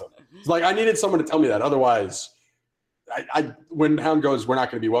housed them. It's like I needed someone to tell me that. Otherwise, I when Hound goes, we're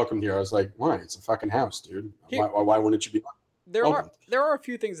not going to be welcomed here. I was like, why? It's a fucking house, dude. Why wouldn't you be? There are a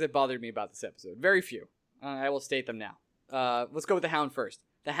few things that bothered me about this episode. Very few. I will state them now. Let's go with the Hound first.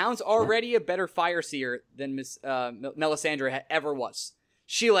 The Hound's already a better fire seer than Miss Melisandre ever was.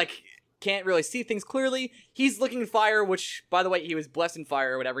 She can't really see things clearly. He's looking at fire, which, by the way, he was blessed in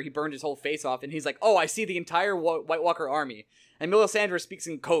fire or whatever. He burned his whole face off, and he's like, oh, I see the entire White Walker army. And Melisandre speaks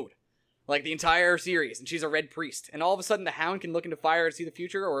in code, like the entire series, and she's a red priest. And all of a sudden, the Hound can look into fire and see the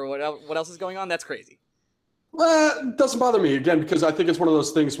future, or what else is going on? That's crazy. Well, it doesn't bother me, again, because I think it's one of those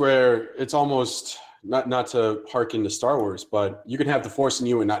things where it's almost... Not to harken to Star Wars, but you can have the Force in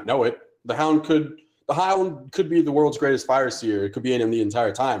you and not know it. The Hound could be the world's greatest fire seer. It could be in him the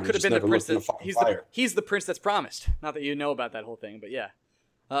entire time. Could have been the prince. He's the prince that's promised. Not that you know about that whole thing, but yeah.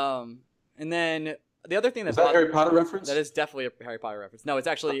 And then the other thing is that a Harry Potter reference? That is definitely a Harry Potter reference. No, it's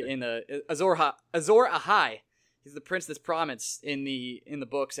actually in the Azor Ahai. He's the prince that's promised in the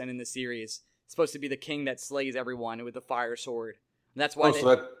books and in the series. It's supposed to be the king that slays everyone with the fire sword. And that's why.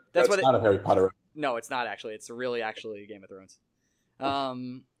 That's not a Harry Potter reference. No, it's not actually. It's really actually Game of Thrones.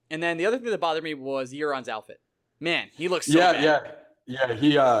 And then the other thing that bothered me was Euron's outfit. Man, he looks so bad. Yeah.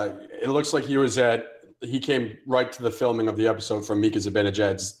 He it looks like he came right to the filming of the episode from Mika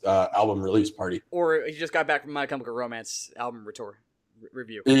Zibanejad's album release party. Or he just got back from My Chemical Romance album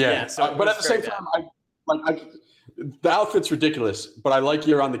review. Yeah. But at the same time, the outfit's ridiculous, but I like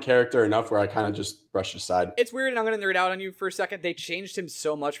Euron the character enough where I kind of just brush it aside. It's weird, and I'm going to nerd out on you for a second. They changed him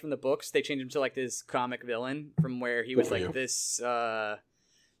so much from the books. They changed him to like this comic villain from where he was like this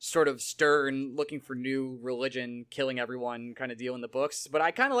sort of stern, looking for new religion, killing everyone kind of deal in the books. But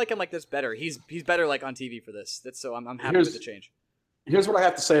I kind of like him like this better. He's better like on TV for this. I'm happy with the change. Here's what I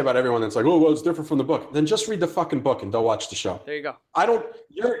have to say about everyone that's like, oh, well, it's different from the book. Then just read the fucking book and don't watch the show. There you go.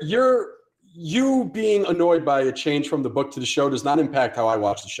 You being annoyed by a change from the book to the show does not impact how I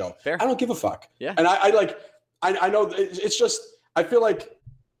watch the show. Fair. I don't give a fuck. Yeah. And I know it's just, I feel like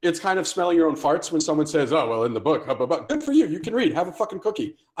it's kind of smelling your own farts when someone says, oh, well, in the book, good for you. You can read, have a fucking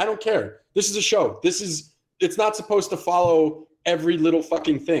cookie. I don't care. This is a show. It's not supposed to follow every little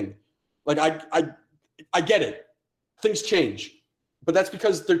fucking thing. Like I get it. Things change, but that's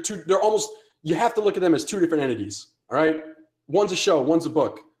because you have to look at them as two different entities. All right. One's a show, one's a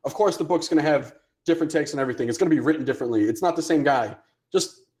book. Of course, the book's going to have different takes and everything. It's going to be written differently. It's not the same guy.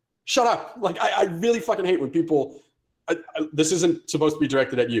 Just shut up. Like, I really fucking hate when people. This isn't supposed to be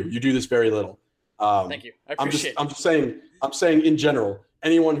directed at you. You do this very little. Thank you. I appreciate it. I'm just saying. I'm saying in general.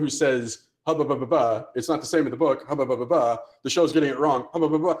 Anyone who says it's not the same in the book. The show's getting it wrong.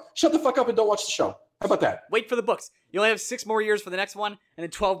 Shut the fuck up and don't watch the show. How about that? Wait for the books. You only have 6 more years for the next one, and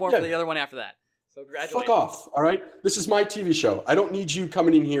then 12 more for the other one after that. So congratulations. Fuck off, all right? This is my TV show. I don't need you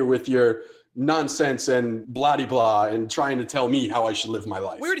coming in here with your nonsense and blah-de-blah and trying to tell me how I should live my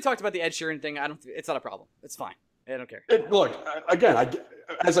life. We already talked about the Ed Sheeran thing. It's not a problem. It's fine. I don't care. Look, again,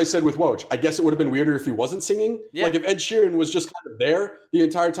 as I said with Woj, I guess it would have been weirder if he wasn't singing. Yeah. Like if Ed Sheeran was just kind of there the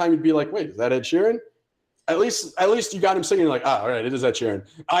entire time, you'd be like, wait, is that Ed Sheeran? At least you got him singing like, all right, it is Ed Sheeran.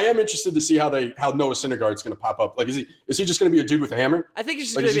 I am interested to see how Noah Syndergaard's going to pop up. Like, is he just going to be a dude with a hammer? I think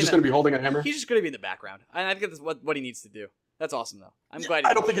he's just going to be holding a hammer. He's just going to be in the background. I think that's what he needs to do. That's awesome though. I'm glad.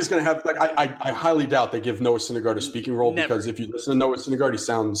 I don't think he's going to have I highly doubt they give Noah Syndergaard a speaking role because if you listen to Noah Syndergaard, he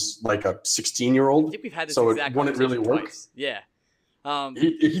sounds like a 16-year-old. I think we've had this so exact it wouldn't really work. Twice. Yeah.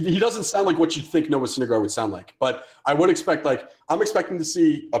 He doesn't sound like what you'd think Noah Syndergaard would sound like. But I would expect I'm expecting to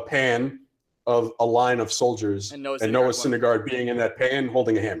see a pan of a line of soldiers and Noah Syndergaard being in that pan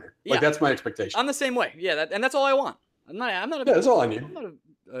holding a hammer. Yeah. Like that's my expectation. I'm the same way. Yeah, and that's all I want. I'm not that's all I need. I'm not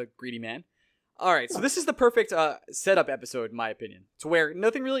a greedy man. All right, so this is the perfect setup episode, in my opinion, to where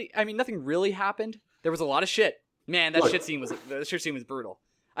nothing really happened. There was a lot of shit. Man, that shit scene was brutal.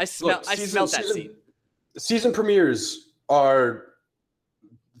 I smelled that scene. Season premieres are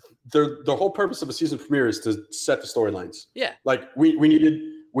the whole purpose of a season premiere is to set the storylines. Yeah, like we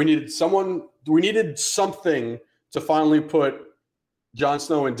needed something to finally put Jon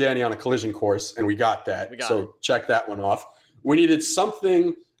Snow and Dany on a collision course, and we got that. So check that one off. We needed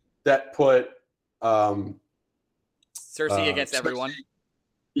something that put Cersei against everyone.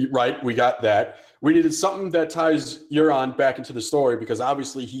 Right, we got that. We needed something that ties Euron back into the story because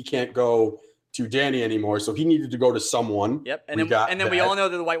obviously he can't go to Dany anymore, so he needed to go to someone. Yep, and then we all know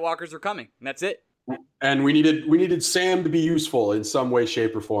that the White Walkers are coming, and that's it. And we needed Sam to be useful in some way,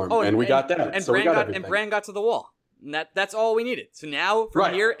 shape, or form, and we got that. And so Bran got to the wall. And that's all we needed. So now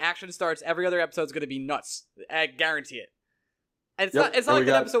from here, action starts. Every other episode's going to be nuts. I guarantee it. And it's not like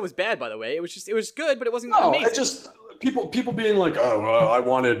that episode was bad, by the way. It was good, but it wasn't amazing. It's just people being like, oh, well, I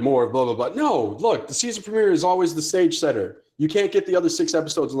wanted more, blah, blah, blah. No, look, the season premiere is always the stage setter. You can't get the other 6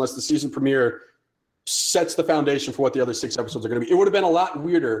 episodes unless the season premiere sets the foundation for what the other 6 episodes are going to be. It would have been a lot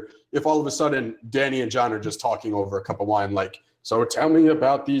weirder if all of a sudden Dany and Jon are just talking over a cup of wine like, so tell me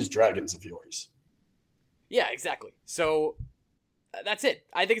about these dragons of yours. Yeah, exactly. So that's it.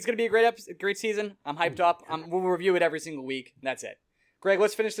 I think it's going to be a great season. I'm hyped up. We'll review it every single week. That's it. Greg,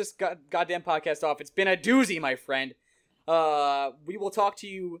 let's finish this goddamn podcast off. It's been a doozy, my friend. We will talk to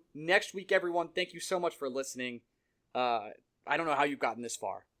you next week, everyone. Thank you so much for listening. I don't know how you've gotten this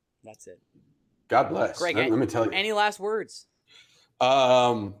far. That's it. God bless. Greg, let me tell you. Any last words?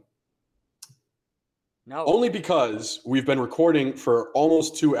 No. Only because we've been recording for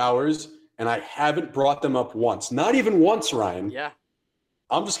almost 2 hours, and I haven't brought them up once. Not even once, Ryan. Yeah.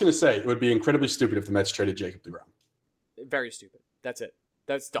 I'm just going to say it would be incredibly stupid if the Mets traded Jacob deGrom. Very stupid. That's it.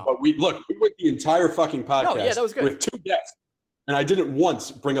 That's dumb. But we went the entire fucking podcast that was good. with 2 guests, and I didn't once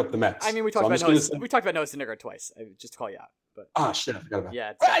bring up the Mets. I mean, we talked about Noah Syndergaard twice. Just to call you out. But shit, I forgot about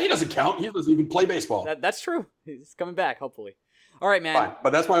that. Yeah, he doesn't count. He doesn't even play baseball. That's true. He's coming back, hopefully. All right, man. Fine,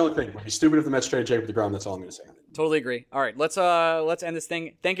 but that's my only thing. It would be stupid if the Mets traded Jacob deGrom. That's all I'm going to say. Totally agree. All right, let's end this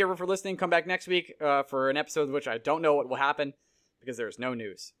thing. Thank you everyone for listening. Come back next week for an episode which I don't know what will happen because there's no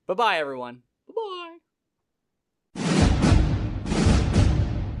news. Bye-bye, everyone. Bye-bye.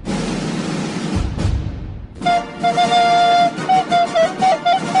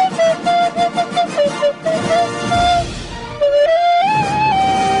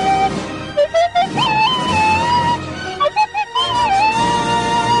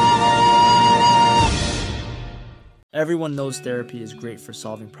 Everyone knows therapy is great for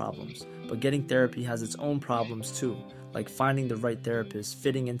solving problems, but getting therapy has its own problems too, like finding the right therapist,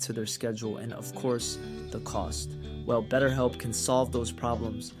 fitting into their schedule, and of course, the cost. Well, BetterHelp can solve those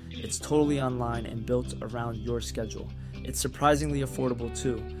problems. It's totally online and built around your schedule. It's surprisingly affordable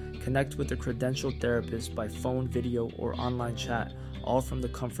too. Connect with a credentialed therapist by phone, video, or online chat, all from the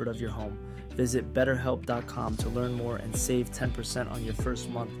comfort of your home. Visit BetterHelp.com to learn more and save 10% on your first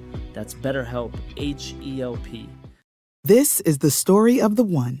month. That's BetterHelp, H-E-L-P. This is the story of the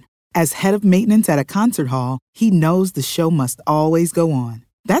one. As head of maintenance at a concert hall, he knows the show must always go on.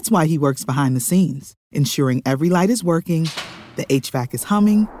 That's why he works behind the scenes, ensuring every light is working, the HVAC is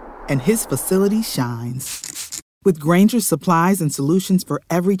humming, and his facility shines. With Grainger's supplies and solutions for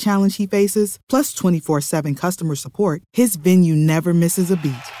every challenge he faces, plus 24/7 customer support, his venue never misses a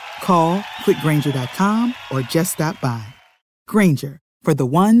beat. Call quickgrainger.com or just stop by. Grainger, for the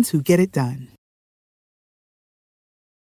ones who get it done.